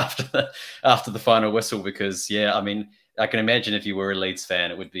after the final whistle because, yeah, I mean, I can imagine if you were a Leeds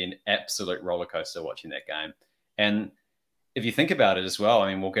fan, it would be an absolute roller coaster watching that game. And if you think about it as well, I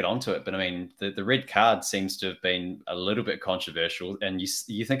mean, we'll get onto it, but I mean, the red card seems to have been a little bit controversial. And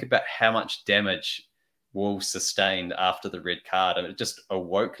you think about how much damage Wolves sustained after the red card, and it just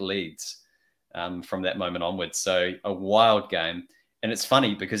awoke Leeds from that moment onwards. So a wild game. And it's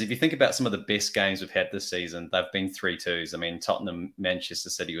funny because if you think about some of the best games we've had this season, they've been 3-2s. I mean, Tottenham, Manchester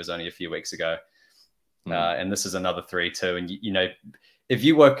City was only a few weeks ago. And this is another 3-2. And, if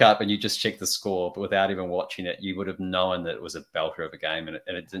you woke up and you just checked the score, but without even watching it, you would have known that it was a belter of a game, and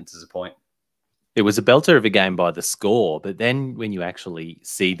it didn't disappoint. It was a belter of a game by the score, but then when you actually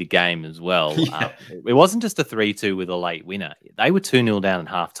see the game as well, it wasn't just a 3-2 with a late winner. They were 2-0 down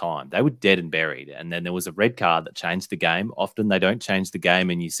at halftime. They were dead and buried. And then there was a red card that changed the game. Often they don't change the game,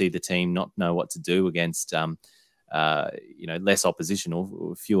 and you see the team not know what to do against less opposition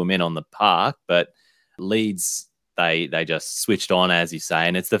or fewer men on the park. But Leeds, they just switched on, as you say,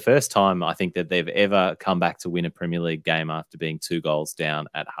 and it's the first time I think that they've ever come back to win a Premier League game after being 2 goals down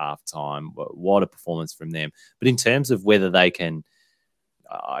at halftime. What a performance from them. But in terms of whether they can,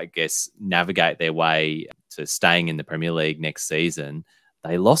 I guess, navigate their way to staying in the Premier League next season,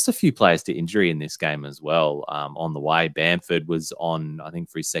 they lost a few players to injury in this game as well. On the way, Bamford was on, I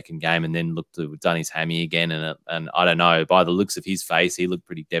think, for his second game, and then looked to have done his hammy again. And I don't know, by the looks of his face, he looked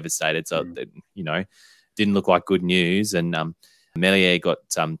pretty devastated. So, didn't look like good news. And Meslier got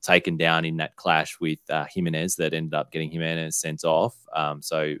taken down in that clash with Jimenez that ended up getting Jimenez sent off.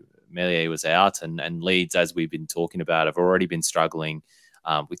 So Meslier was out, and Leeds, as we've been talking about, have already been struggling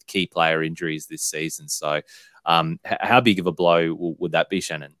with key player injuries this season. So how big of a blow would that be,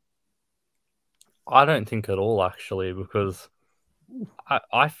 Shannon? I don't think at all, actually, because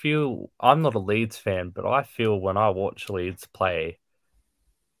I feel, I'm not a Leeds fan, but I feel when I watch Leeds play,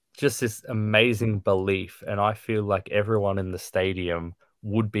 just this amazing belief, and I feel like everyone in the stadium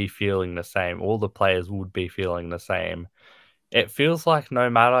would be feeling the same. All the players would be feeling the same. It feels like no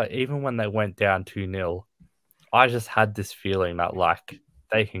matter, even when they went down 2-0, I just had this feeling that, like,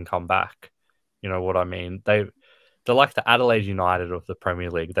 they can come back. You know what I mean? they're like the Adelaide United of the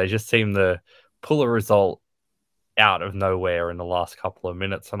Premier League. They just seem to pull a result out of nowhere in the last couple of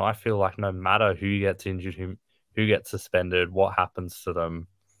minutes. And I feel like no matter who gets injured, who gets suspended, what happens to them,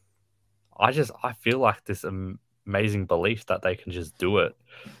 I feel like this amazing belief that they can just do it.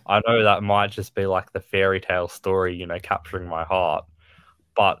 I know that might just be like the fairy tale story, you know, capturing my heart.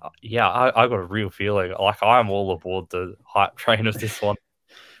 But yeah, I got a real feeling like I'm all aboard the hype train of this one.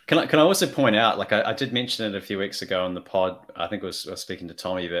 Can I also point out, like I did mention it a few weeks ago on the pod, I think I was speaking to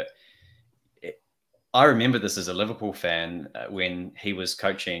Tommy, but I remember this as a Liverpool fan when he was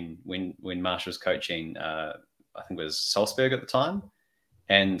coaching, when Marsh was coaching, I think it was Salzburg at the time.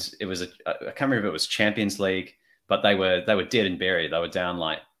 And it was, I can't remember if it was Champions League, but they were dead and buried. They were down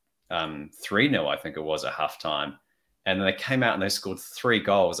like 3-0, I think it was, at halftime. And then they came out and they scored 3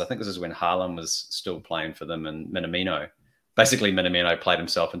 goals. I think this is when Haaland was still playing for them and Minamino. Basically, Minamino played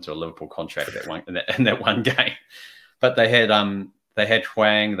himself into a Liverpool contract in that one game. But they had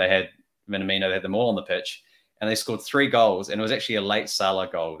Hwang, they had Minamino, they had them all on the pitch, and they scored 3 goals. And it was actually a late Salah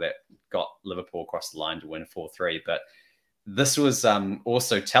goal that got Liverpool across the line to win 4-3. But this was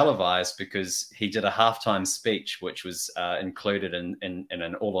also televised because he did a halftime speech, which was included in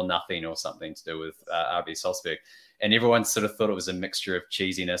an All or Nothing or something to do with RB Salzburg. And everyone sort of thought it was a mixture of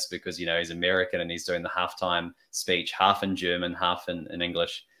cheesiness because, you know, he's American and he's doing the halftime speech, half in German, half in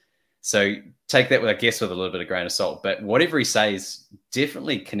English. So take that, I guess, with a little bit of grain of salt. But whatever he says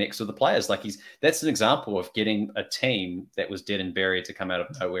definitely connects with the players. Like that's an example of getting a team that was dead and buried to come out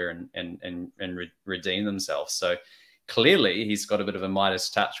of nowhere and redeem themselves. So clearly he's got a bit of a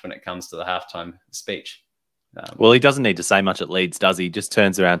Midas touch when it comes to the halftime speech. Well, he doesn't need to say much at Leeds, does he? He just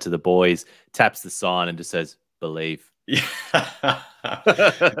turns around to the boys, taps the sign and just says, "Believe."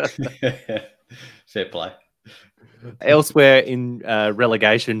 Fair play. Elsewhere in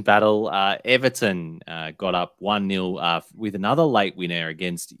relegation battle, Everton got up 1-0 with another late winner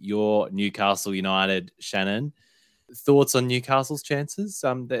against your Newcastle United. Shannon, thoughts on Newcastle's chances?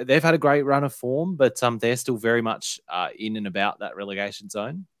 They've had a great run of form, but they're still very much in and about that relegation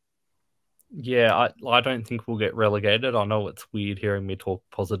zone. Yeah, I don't think we'll get relegated. I know it's weird hearing me talk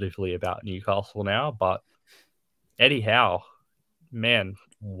positively about Newcastle now, but Eddie Howe, man,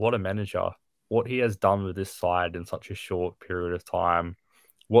 what a manager. What he has done with this side in such a short period of time,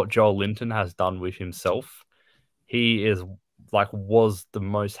 what Joel Linton has done with himself. He was the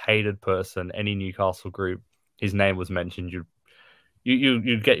most hated person, any Newcastle group. His name was mentioned.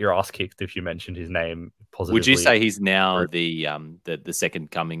 You'd get your ass kicked if you mentioned his name positively. Would you say he's now the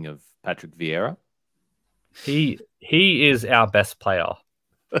second coming of Patrick Vieira? He is our best player.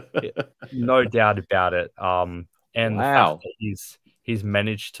 No doubt about it. And wow. The fact that he's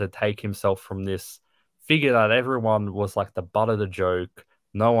managed to take himself from this figure that everyone was like the butt of the joke.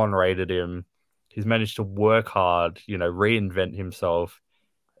 No one rated him. He's managed to work hard, you know, reinvent himself.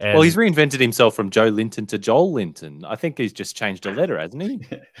 And well, he's reinvented himself from Joe Linton to Joel Linton. I think he's just changed a letter, hasn't he?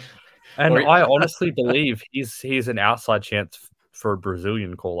 And I honestly believe he's an outside chance for a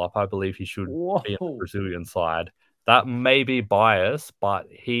Brazilian call-up. I believe he should be on the Brazilian side. That may be biased, but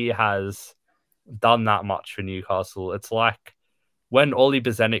he has done that much for Newcastle. It's like when Oli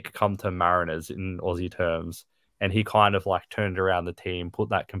Bozanic come to Mariners in Aussie terms, and he kind of like turned around the team, put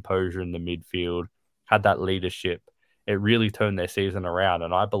that composure in the midfield, had that leadership. It really turned their season around.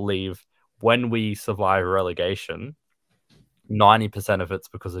 And I believe when we survive relegation, 90% of it's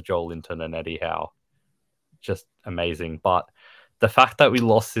because of Joel Linton and Eddie Howe. Just amazing. But the fact that we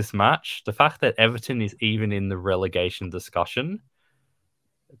lost this match, the fact that Everton is even in the relegation discussion,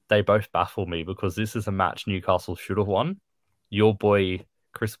 they both baffle me because this is a match Newcastle should have won. Your boy,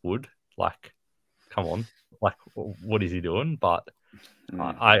 Chris Wood, like, come on. Like, what is he doing? But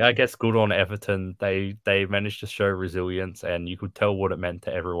I guess good on Everton. They managed to show resilience, and you could tell what it meant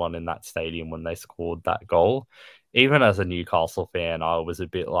to everyone in that stadium when they scored that goal. Even as a Newcastle fan, I was a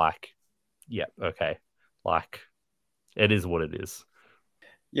bit like, yeah, okay. Like, it is what it is.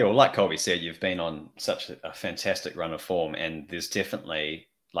 Yeah, well, like Colby said, you've been on such a fantastic run of form, and there's definitely,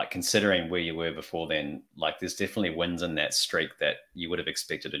 like, considering where you were before then, like, there's definitely wins in that streak that you would have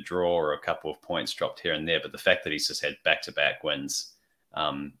expected a draw or a couple of points dropped here and there. But the fact that he's just had back-to-back wins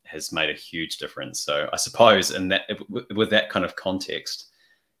has made a huge difference. So I suppose in that, with that kind of context,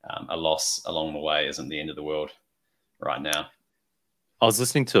 a loss along the way isn't the end of the world right now. I was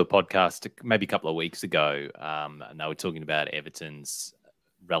listening to a podcast maybe a couple of weeks ago, and they were talking about Everton's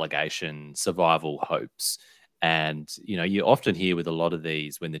relegation survival hopes. And, you know, you often hear with a lot of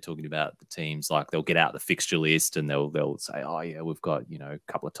these when they're talking about the teams, like they'll get out the fixture list and they'll say, oh, yeah, we've got, you know,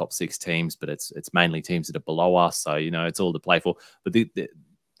 a couple of top 6 teams, but it's mainly teams that are below us. So, you know, it's all to play for. But they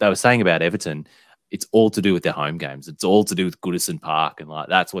were saying about Everton, it's all to do with their home games. It's all to do with Goodison Park, and like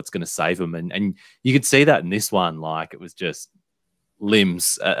that's what's going to save them. And you could see that in this one. Like it was just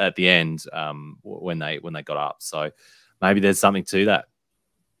limbs at the end when they got up. So maybe there's something to that.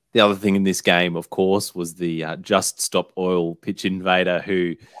 The other thing in this game, of course, was the Just Stop Oil pitch invader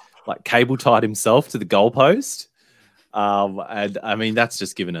who like cable tied himself to the goalpost. And I mean, that's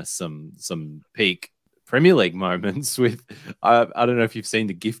just given us some peak Premier League moments with, I don't know if you've seen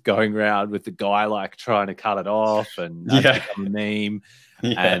the GIF going around with the guy like trying to cut it off, and that's become a meme.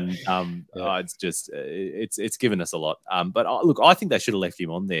 And it's just, it's given us a lot. But look, I think they should have left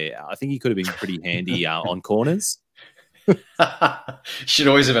him on there. I think he could have been pretty handy on corners. Should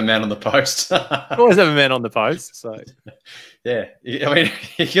always have a man on the post. Always have a man on the post. So yeah, I mean,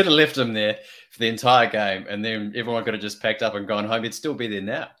 you could have left him there for the entire game, and then everyone could have just packed up and gone home. He'd still be there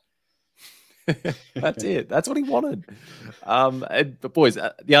now. That's it. That's what he wanted. But boys,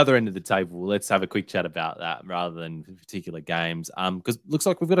 at the other end of the table, let's have a quick chat about that rather than particular games. Because it looks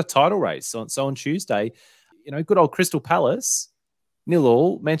like we've got a title race. So on Tuesday, good old Crystal Palace,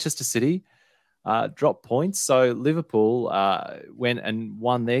 0-0, Manchester City. Dropped points. So Liverpool went and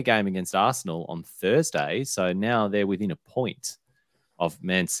won their game against Arsenal on Thursday. So now they're within a point of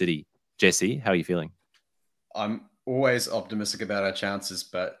Man City. Jesse, how are you feeling? I'm always optimistic about our chances,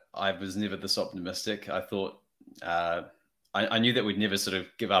 but I was never this optimistic. I thought I knew that we'd never sort of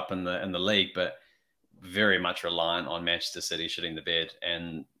give up in the league, but very much reliant on Manchester City shitting the bed,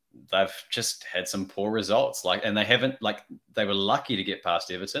 and they've just had some poor results. And they were lucky to get past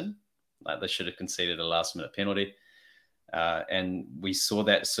Everton. Like they should have conceded a last-minute penalty, and we saw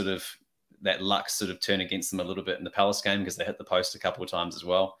that luck sort of turn against them a little bit in the Palace game because they hit the post a couple of times as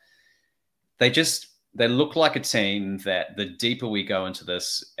well. They look like a team that the deeper we go into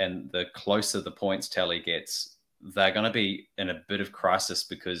this and the closer the points tally gets, they're going to be in a bit of crisis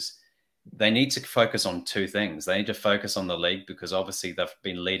because they need to focus on two things. They need to focus on the league because obviously they've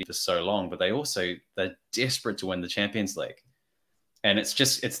been leading for so long, but they're desperate to win the Champions League. And it's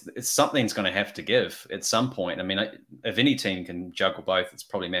something's going to have to give at some point. I mean, if any team can juggle both, it's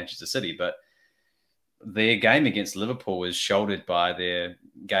probably Manchester City. But their game against Liverpool was shouldered by their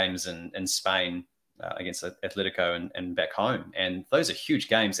games in Spain against Atletico and back home. And those are huge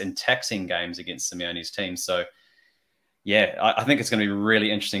games and taxing games against Simeone's team. So, yeah, I think it's going to be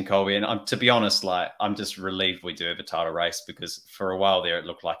really interesting, Colby. And to be honest, I'm just relieved we do have a title race because for a while there, it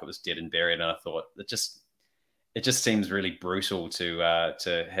looked like it was dead and buried. And I thought it just seems really brutal to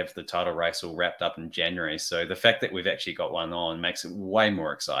have the title race all wrapped up in January. So the fact that we've actually got one on makes it way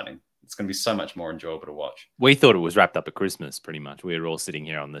more exciting. It's going to be so much more enjoyable to watch. We thought it was wrapped up at Christmas, pretty much. We were all sitting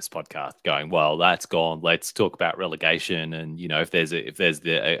here on this podcast going, well, that's gone. Let's talk about relegation. And, if there's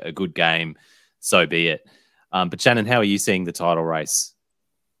a good game, so be it. But Shannon, how are you seeing the title race?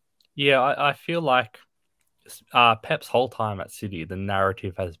 Yeah, I feel like Pep's whole time at City, the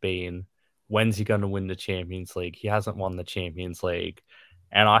narrative has been, when's he going to win the Champions League? He hasn't won the Champions League.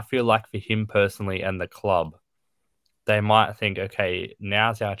 And I feel like for him personally and the club, they might think, okay,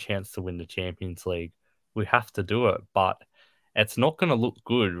 now's our chance to win the Champions League. We have to do it. But it's not going to look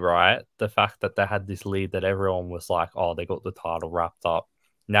good, right? The fact that they had this lead that everyone was like, oh, they got the title wrapped up.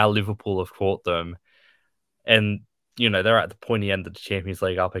 Now Liverpool have caught them. And, they're at the pointy end of the Champions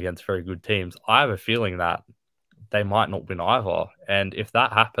League up against very good teams. I have a feeling that they might not win either. And if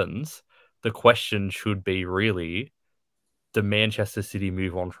that happens, the question should be really, do Manchester City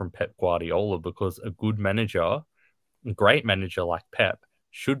move on from Pep Guardiola? Because a good manager, a great manager like Pep,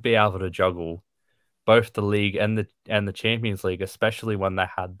 should be able to juggle both the league and the Champions League, especially when they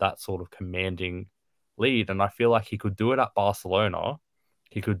had that sort of commanding lead. And I feel like he could do it at Barcelona.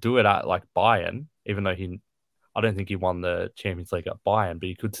 He could do it at Bayern, even though I don't think he won the Champions League at Bayern, but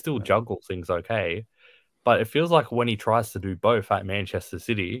he could still juggle things okay. But it feels like when he tries to do both at Manchester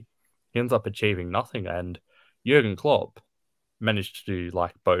City, he ends up achieving nothing. And Jurgen Klopp managed to do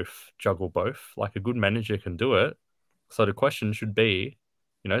juggle both. Like a good manager can do it. So the question should be,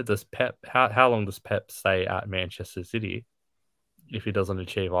 does Pep, how long does Pep stay at Manchester City if he doesn't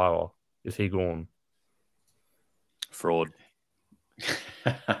achieve either? Is he gone? Fraud.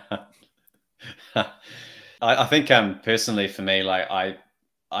 I think personally for me, I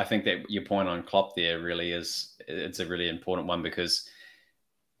think that your point on Klopp there really it's a really important one because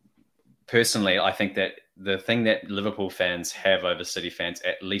personally, I think that the thing that Liverpool fans have over City fans,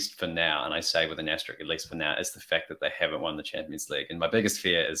 at least for now, and I say with an asterisk, at least for now, is the fact that they haven't won the Champions League. And my biggest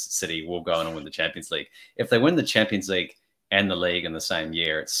fear is City will go on and win the Champions League. If they win the Champions League and the league in the same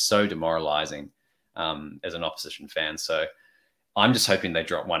year, it's so demoralizing as an opposition fan. So I'm just hoping they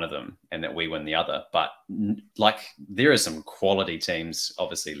drop one of them and that we win the other. But like, there are some quality teams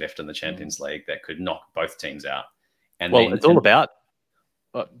obviously left in the Champions League that could knock both teams out. And well, it's all about.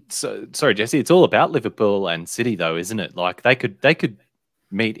 Sorry, Jesse. It's all about Liverpool and City, though, isn't it? Like they could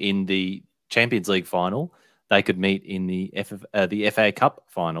meet in the Champions League final. They could meet in the FA Cup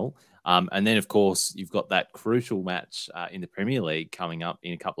final. And then, of course, you've got that crucial match in the Premier League coming up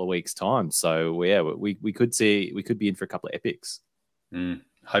in a couple of weeks' time. So, yeah, we could be in for a couple of epics.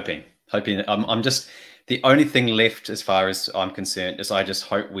 Hoping. I'm just, the only thing left as far as I'm concerned is I just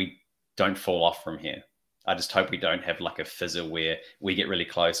hope we don't fall off from here. I just hope we don't have like a fizzle where we get really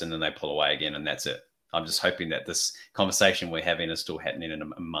close and then they pull away again and that's it. I'm just hoping that this conversation we're having is still happening in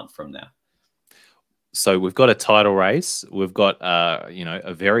a month from now. So we've got a title race. We've got,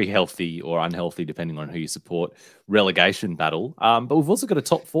 a very healthy or unhealthy, depending on who you support, relegation battle. But we've also got a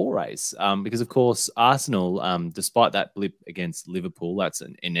top 4 race because, of course, Arsenal, despite that blip against Liverpool, that's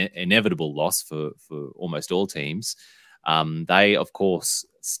an inevitable loss for almost all teams. They, of course,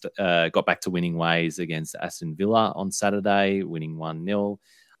 got back to winning ways against Aston Villa on Saturday, winning 1-0.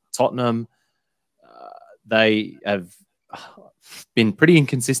 Tottenham, they have been pretty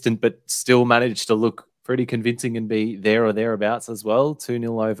inconsistent, but still managed to look pretty convincing and be there or thereabouts as well.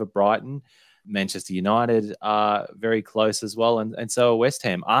 2-0 over Brighton. Manchester United are very close as well, and so West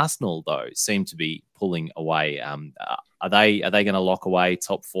Ham. Arsenal, though, seem to be pulling away. Are they going to lock away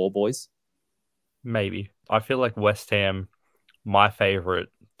top 4, boys? Maybe. I feel like West Ham, my favourite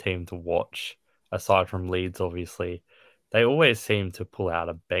team to watch, aside from Leeds, obviously, they always seem to pull out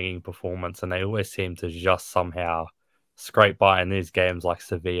a banging performance and they always seem to just somehow scrape by in these games like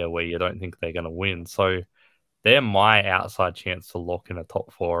Sevilla where you don't think they're going to win. So they're my outside chance to lock in a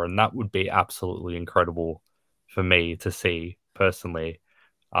top 4, and that would be absolutely incredible for me to see personally.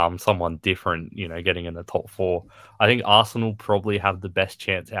 Someone different, getting in the top 4. I think Arsenal probably have the best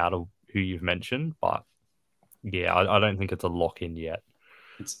chance out of who you've mentioned, but yeah, I don't think it's a lock-in yet.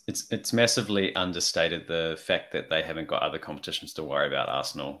 It's massively understated the fact that they haven't got other competitions to worry about.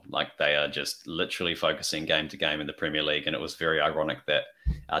 Arsenal, like they are just literally focusing game to game in the Premier League, and it was very ironic that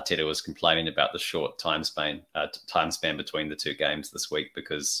Arteta was complaining about the short time span between the 2 games this week,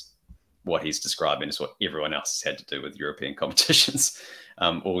 because what he's describing is what everyone else has had to do with European competitions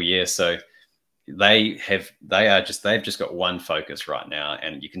all year. So they've just got one focus right now,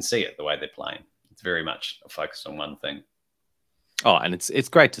 and you can see it the way they're playing. It's very much focused on one thing. Oh, and it's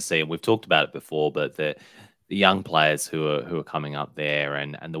great to see, and we've talked about it before, but the young players who are coming up there,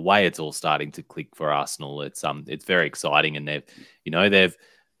 and the way it's all starting to click for Arsenal, it's very exciting, and they've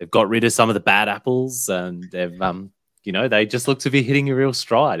got rid of some of the bad apples, and they've they just look to be hitting a real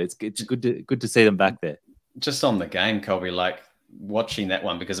stride. It's good to see them back there. Just on the game, Colby, like watching that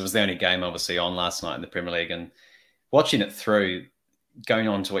one, because it was the only game obviously on last night in the Premier League, and watching it through. Going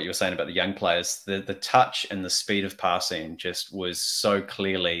on to what you were saying about the young players, the touch and the speed of passing just was so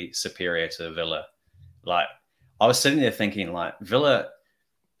clearly superior to Villa. Like, I was sitting there thinking, like, Villa,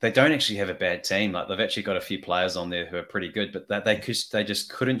 they don't actually have a bad team. Like, they've actually got a few players on there who are pretty good, but they just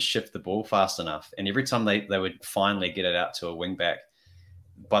couldn't shift the ball fast enough. And every time they would finally get it out to a wing back,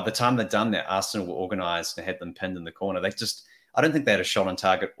 by the time they'd done that, Arsenal were organised and had them pinned in the corner. I don't think they had a shot on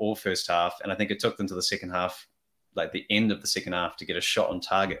target all first half, and I think it took them to the second half, like the end of the second half, to get a shot on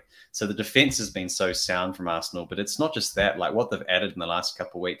target. So the defense has been so sound from Arsenal, but it's not just that. Like, what they've added in the last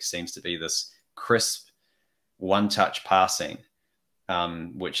couple of weeks seems to be this crisp one-touch passing,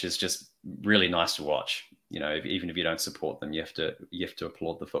 which is just really nice to watch. Even if you don't support them, you have to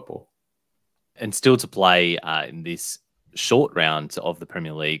applaud the football. And still to play in this short round of the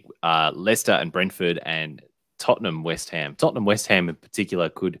Premier League, Leicester and Brentford and Tottenham West Ham. Tottenham West Ham in particular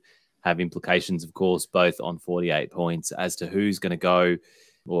could have implications, of course, both on 48 points as to who's going to go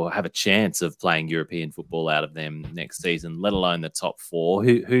or have a chance of playing European football out of them next season, let alone the top 4.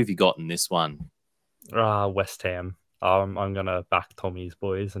 Who have you got in this one? West Ham. I'm going to back Tommy's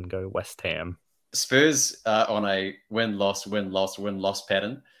boys and go West Ham. Spurs are on a win-loss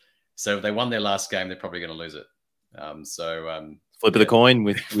pattern. So if they won their last game, they're probably going to lose it. Flip of the coin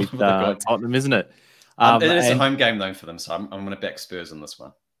with Tottenham, isn't it? It is a home game, though, for them. So I'm going to back Spurs on this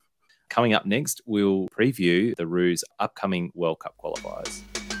one. Coming up next, we'll preview the Roos' upcoming World Cup qualifiers.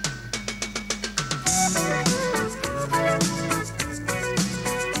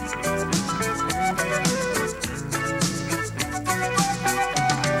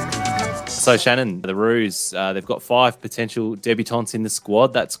 So, Shannon, the Roos, they've got 5 potential debutants in the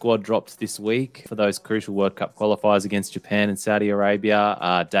squad. That squad dropped this week for those crucial World Cup qualifiers against Japan and Saudi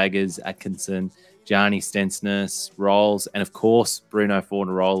Arabia. Daggers, Atkinson, Gianni Stensness, Rolls, and of course Bruno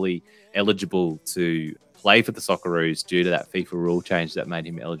Fornaroli eligible to play for the Socceroos due to that FIFA rule change that made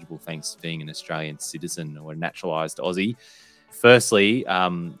him eligible thanks to being an Australian citizen or a naturalised Aussie. Firstly,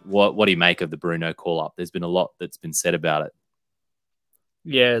 what do you make of the Bruno call-up? There's been a lot that's been said about it.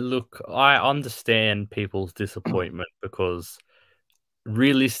 Yeah, look, I understand people's disappointment because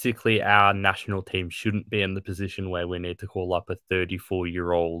realistically, our national team shouldn't be in the position where we need to call up a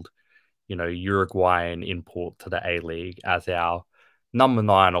 34-year-old, Uruguayan import to the A-League as our number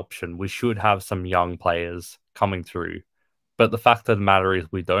 9 option. We should have some young players coming through. But the fact of the matter is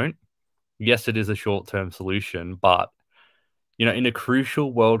we don't. Yes, it is a short-term solution, but in a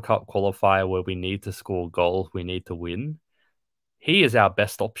crucial World Cup qualifier where we need to score goals, we need to win, he is our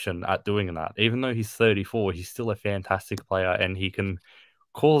best option at doing that. Even though he's 34, he's still a fantastic player and he can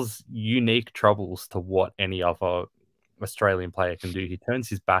cause unique troubles to what any other Australian player can do. He turns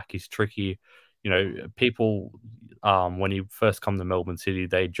his back, he's tricky. People, when he first come to Melbourne City,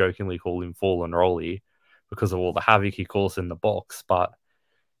 they jokingly call him Fallen Rolly because of all the havoc he caused in the box. But,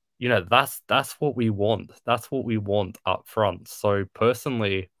 that's what we want. That's what we want up front. So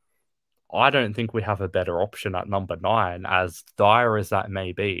personally, I don't think we have a better option at number 9, as dire as that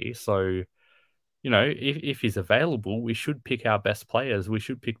may be. So, if he's available, we should pick our best players. We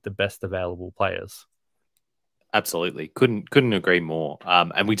should pick the best available players. Absolutely. Couldn't agree more.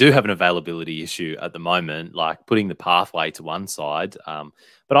 And we do have an availability issue at the moment, like putting the pathway to one side.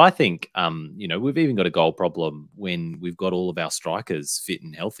 But I think, we've even got a goal problem when we've got all of our strikers fit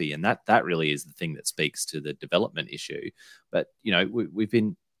and healthy. And that really is the thing that speaks to the development issue. But,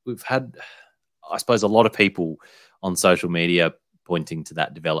 we've had, I suppose, a lot of people on social media pointing to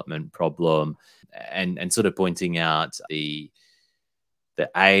that development problem and sort of pointing out the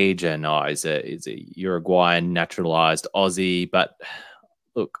age and is a Uruguayan naturalized Aussie. But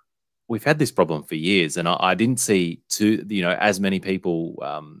look, we've had this problem for years, and I didn't see as many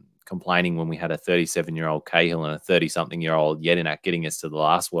people complaining when we had a 37-year-old Cahill and a 30-something-year-old Jedinak getting us to the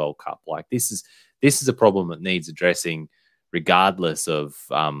last World Cup. Like this is a problem that needs addressing, regardless of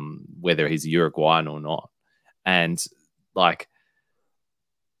whether he's a Uruguayan or not. And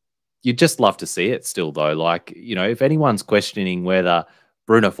you'd just love to see it still, though. If anyone's questioning whether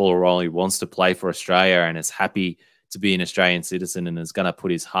Bruno Fornaroli wants to play for Australia and is happy to be an Australian citizen and is going to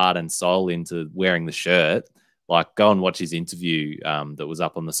put his heart and soul into wearing the shirt, go and watch his interview that was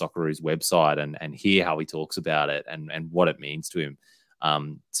up on the Socceroos website and hear how he talks about it and what it means to him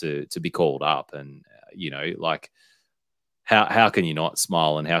to be called up. And, how can you not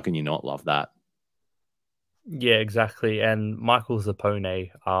smile and how can you not love that? Yeah, exactly. And Michael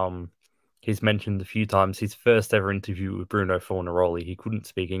Zappone, he's mentioned a few times his first ever interview with Bruno Fornaroli, he couldn't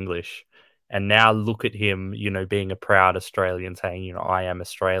speak English. And now look at him, being a proud Australian, saying, I am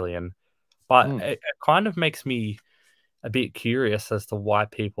Australian. But it kind of makes me a bit curious as to why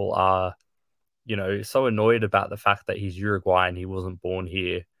people are, so annoyed about the fact that he's Uruguayan, he wasn't born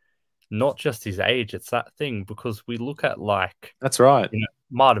here. Not just his age, it's that thing, because we look at that's right.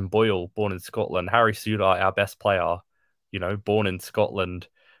 Martin Boyle, born in Scotland, Harry Suter, our best player, born in Scotland.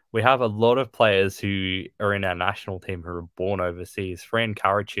 We have a lot of players who are in our national team who are born overseas. Fran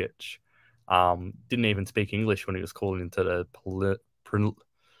Karacic didn't even speak English when he was called into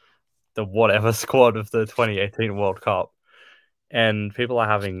the whatever squad of the 2018 World Cup. And people are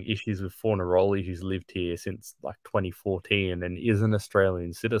having issues with Fornaroli, who's lived here since 2014 and is an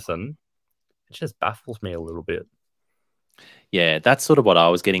Australian citizen. It just baffles me a little bit. Yeah, that's sort of what I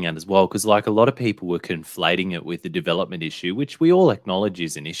was getting at as well, because a lot of people were conflating it with the development issue, which we all acknowledge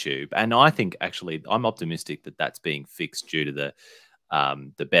is an issue. And I think actually I'm optimistic that that's being fixed due to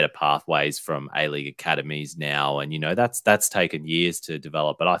the better pathways from A-League academies now. And, that's taken years to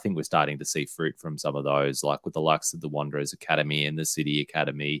develop, but I think we're starting to see fruit from some of those, like with the likes of the Wanderers Academy and the City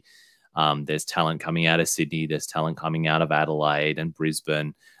Academy. There's talent coming out of Sydney. There's talent coming out of Adelaide and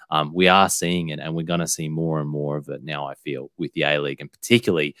Brisbane. We are seeing it, and we're going to see more and more of it now, I feel, with the A-League. And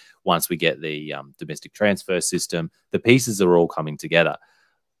particularly once we get the domestic transfer system, the pieces are all coming together.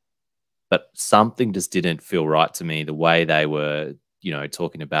 But something just didn't feel right to me, the way they were,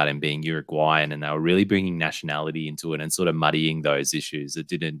 talking about him being Uruguayan, and they were really bringing nationality into it and sort of muddying those issues. It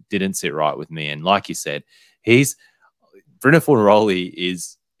didn't sit right with me. And like you said, Bruno Fornaroli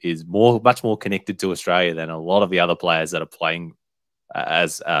is much more connected to Australia than a lot of the other players that are playing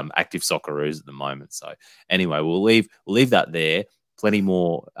as active Socceroos at the moment. So anyway, we'll leave that there. Plenty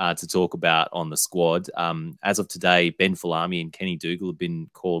more to talk about on the squad. As of today, Ben Falami and Kenny Dougal have been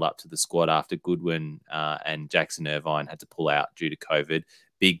called up to the squad after Goodwin and Jackson Irvine had to pull out due to COVID.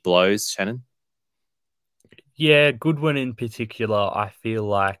 Big blows, Shannon? Yeah, Goodwin in particular, I feel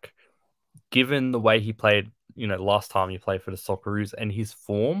like given the way he played, last time he played for the Socceroos and his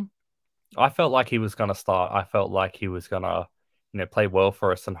form, I felt like he was going to start. I felt like he was going to, play well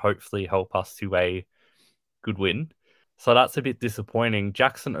for us and hopefully help us to a good win. So that's a bit disappointing.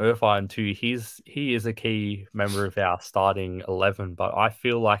 Jackson Irvine too, he is a key member of our starting 11, but I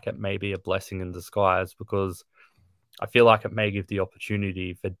feel like it may be a blessing in disguise because I feel like it may give the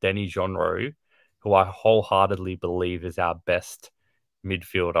opportunity for Denny Jonro, who I wholeheartedly believe is our best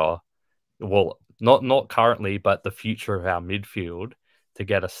midfielder. Well, not currently, but the future of our midfield to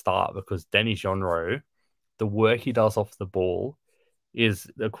get a start because Denny Jonro, the work he does off the ball is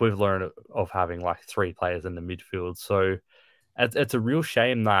the equivalent of having like 3 players in the midfield. So it's a real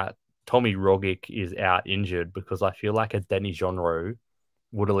shame that Tommy Rogic is out injured because I feel like a Denny Jonro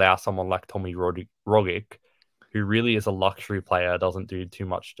would allow someone like Tommy Rogic, who really is a luxury player, doesn't do too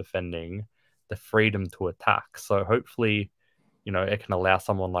much defending, the freedom to attack. So hopefully, it can allow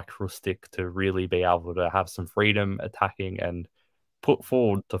someone like Rustic to really be able to have some freedom attacking and put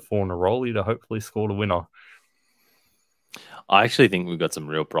forward to Fornaroli to hopefully score the winner. I actually think we've got some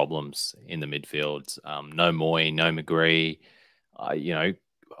real problems in the midfield. No Moy, no McGree.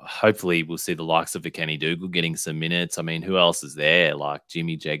 Hopefully we'll see the likes of Kenny Dougal getting some minutes. I mean, who else is there? Like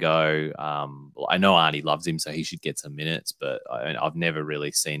Jimmy Jago. I know Arnie loves him, so he should get some minutes, but I've never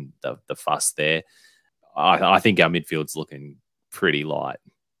really seen the fuss there. I think our midfield's looking pretty light.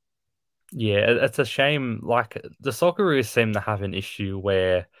 Yeah, it's a shame. Like the Socceroos seem to have an issue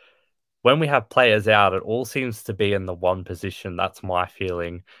where when we have players out, it all seems to be in the one position. That's my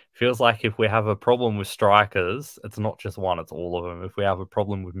feeling. Feels like if we have a problem with strikers, it's not just one, it's all of them. If we have a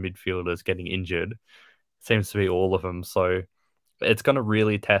problem with midfielders getting injured, it seems to be all of them. So it's going to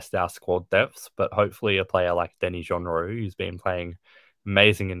really test our squad depths, but hopefully a player like Denny Jonro, who's been playing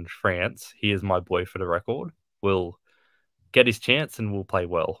amazing in France, he is my boy for the record, will get his chance and will play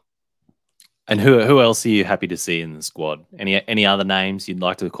well. And who else are you happy to see in the squad? Any other names you'd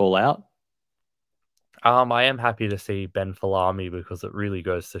like to call out? I am happy to see Ben Falami because it really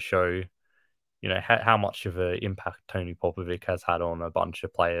goes to show, how much of an impact Tony Popovic has had on a bunch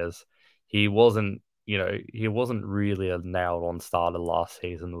of players. He wasn't really a nailed-on starter last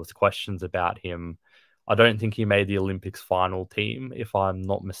season. There was questions about him. I don't think he made the Olympics final team, if I'm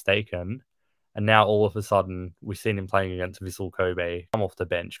not mistaken. And now all of a sudden, we've seen him playing against Vissel Kobe, come off the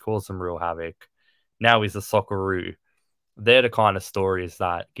bench, cause some real havoc. Now he's a Socceroo. They're the kind of stories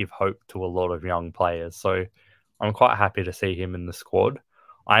that give hope to a lot of young players. So I'm quite happy to see him in the squad.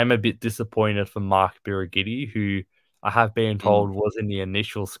 I am a bit disappointed for Mark Birighitti, who I have been told was in the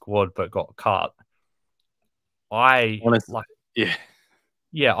initial squad but got cut. I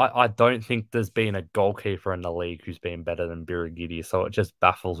don't think there's been a goalkeeper in the league who's been better than Birighitti, so it just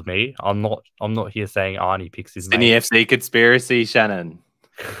baffles me. I'm not here saying Arnie picks his Sydney FC conspiracy, Shannon.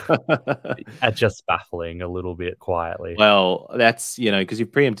 It's just baffling a little bit quietly. Well, that's, because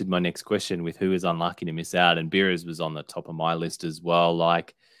you've preempted my next question with who is unlucky to miss out, and Beers was on the top of my list as well.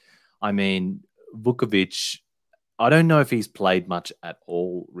 Like, I mean, Vukovic, I don't know if he's played much at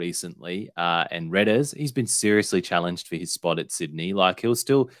all recently. And Redders, he's been seriously challenged for his spot at Sydney. Like,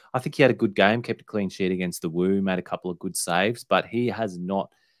 I think he had a good game, kept a clean sheet against the Woo, made a couple of good saves, but he has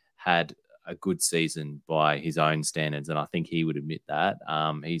not had a good season by his own standards, and I think he would admit that.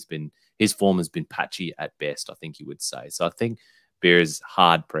 His form has been patchy at best, I think you would say. So I think Bear is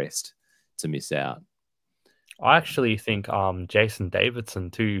hard pressed to miss out. I actually think Jason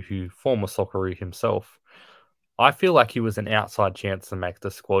Davidson too, who former Socceroo himself, I feel like he was an outside chance to make the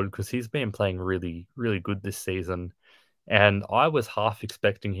squad because he's been playing really, really good this season. And I was half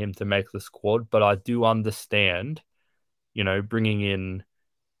expecting him to make the squad, but I do understand, bringing in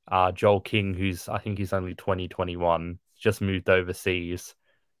Joel King, I think he's only 2021, just moved overseas,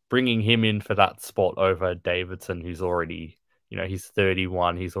 bringing him in for that spot over Davidson, who's already, he's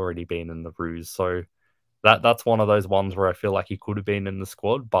 31, he's already been in the Roos. So that's one of those ones where I feel like he could have been in the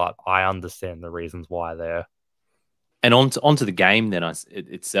squad, but I understand the reasons why there. And onto the game then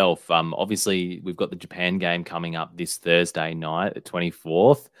itself. Obviously, we've got the Japan game coming up this Thursday night, the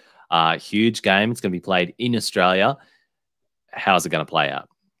 24th. Huge game. It's going to be played in Australia. How's it going to play out?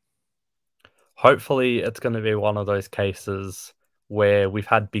 Hopefully, it's going to be one of those cases where we've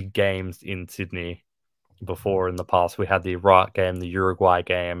had big games in Sydney before in the past. We had the Iraq game, the Uruguay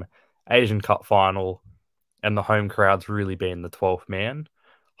game, Asian Cup final, and the home crowd's really been the 12th man.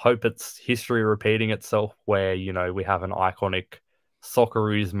 Hope it's history repeating itself where, we have an iconic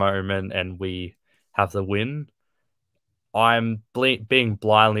Socceroos moment and we have the win. I'm being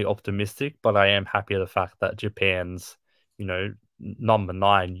blindly optimistic, but I am happy at the fact that Japan's, number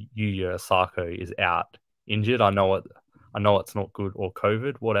 9, Yuya Osako, is out injured. I know I know it's not good, or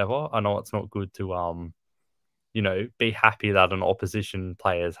COVID, whatever. I know it's not good to be happy that an opposition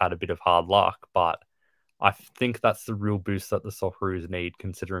player's had a bit of hard luck, but I think that's the real boost that the Socceroos need,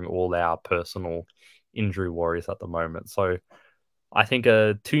 considering all our personal injury worries at the moment. So I think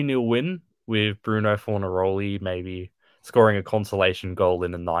a 2-0 win with Bruno Fornaroli maybe scoring a consolation goal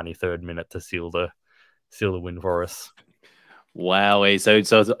in the 93rd minute to seal the win for us. Wow. So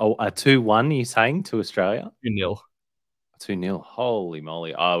it's a 2-1, you're saying, to Australia? 2-0. 2-0. Holy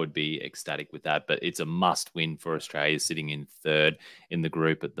moly. I would be ecstatic with that, but it's a must win for Australia, sitting in third in the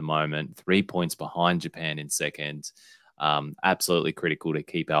group at the moment, 3 points behind Japan in second. Absolutely critical to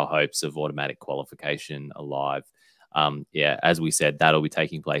keep our hopes of automatic qualification alive. As we said, that'll be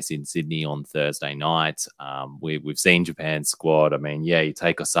taking place in Sydney on Thursday night. We've seen Japan's squad. I mean, you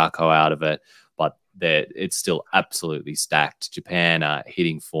take Osako out of it, but it's still absolutely stacked. Japan are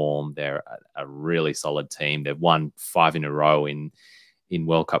hitting form. They're a really solid team. They've won 5 in a row in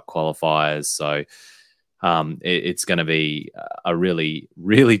World Cup qualifiers. So it's going to be a really,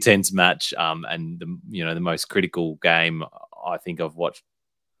 really tense match. And the most critical game I think I've watched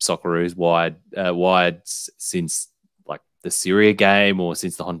Socceroos wide since like the Syria game or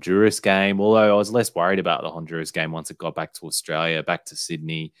since the Honduras game. Although I was less worried about the Honduras game once it got back to Australia, back to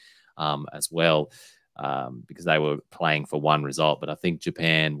Sydney. As well, because they were playing for one result. But I think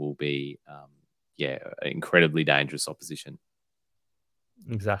Japan will be, incredibly dangerous opposition.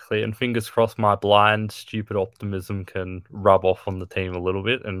 Exactly. And fingers crossed my blind, stupid optimism can rub off on the team a little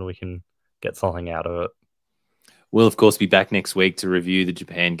bit and we can get something out of it. We'll, of course, be back next week to review the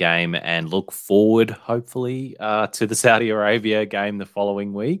Japan game and look forward, hopefully, to the Saudi Arabia game the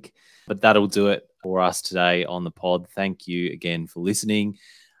following week. But that'll do it for us today on the pod. Thank you again for listening.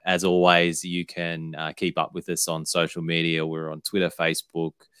 As always, you can keep up with us on social media. We're on Twitter,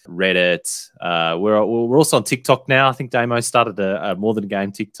 Facebook, Reddit. We're also on TikTok now. I think Damo started a More Than a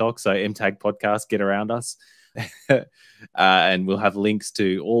Game TikTok. So MTAG Podcast, get around us. And we'll have links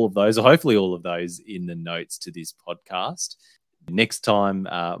to all of those, or hopefully all of those, in the notes to this podcast. Next time,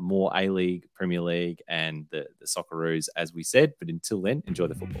 more A-League, Premier League, and the Socceroos, as we said. But until then, enjoy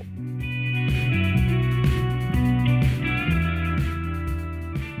the football.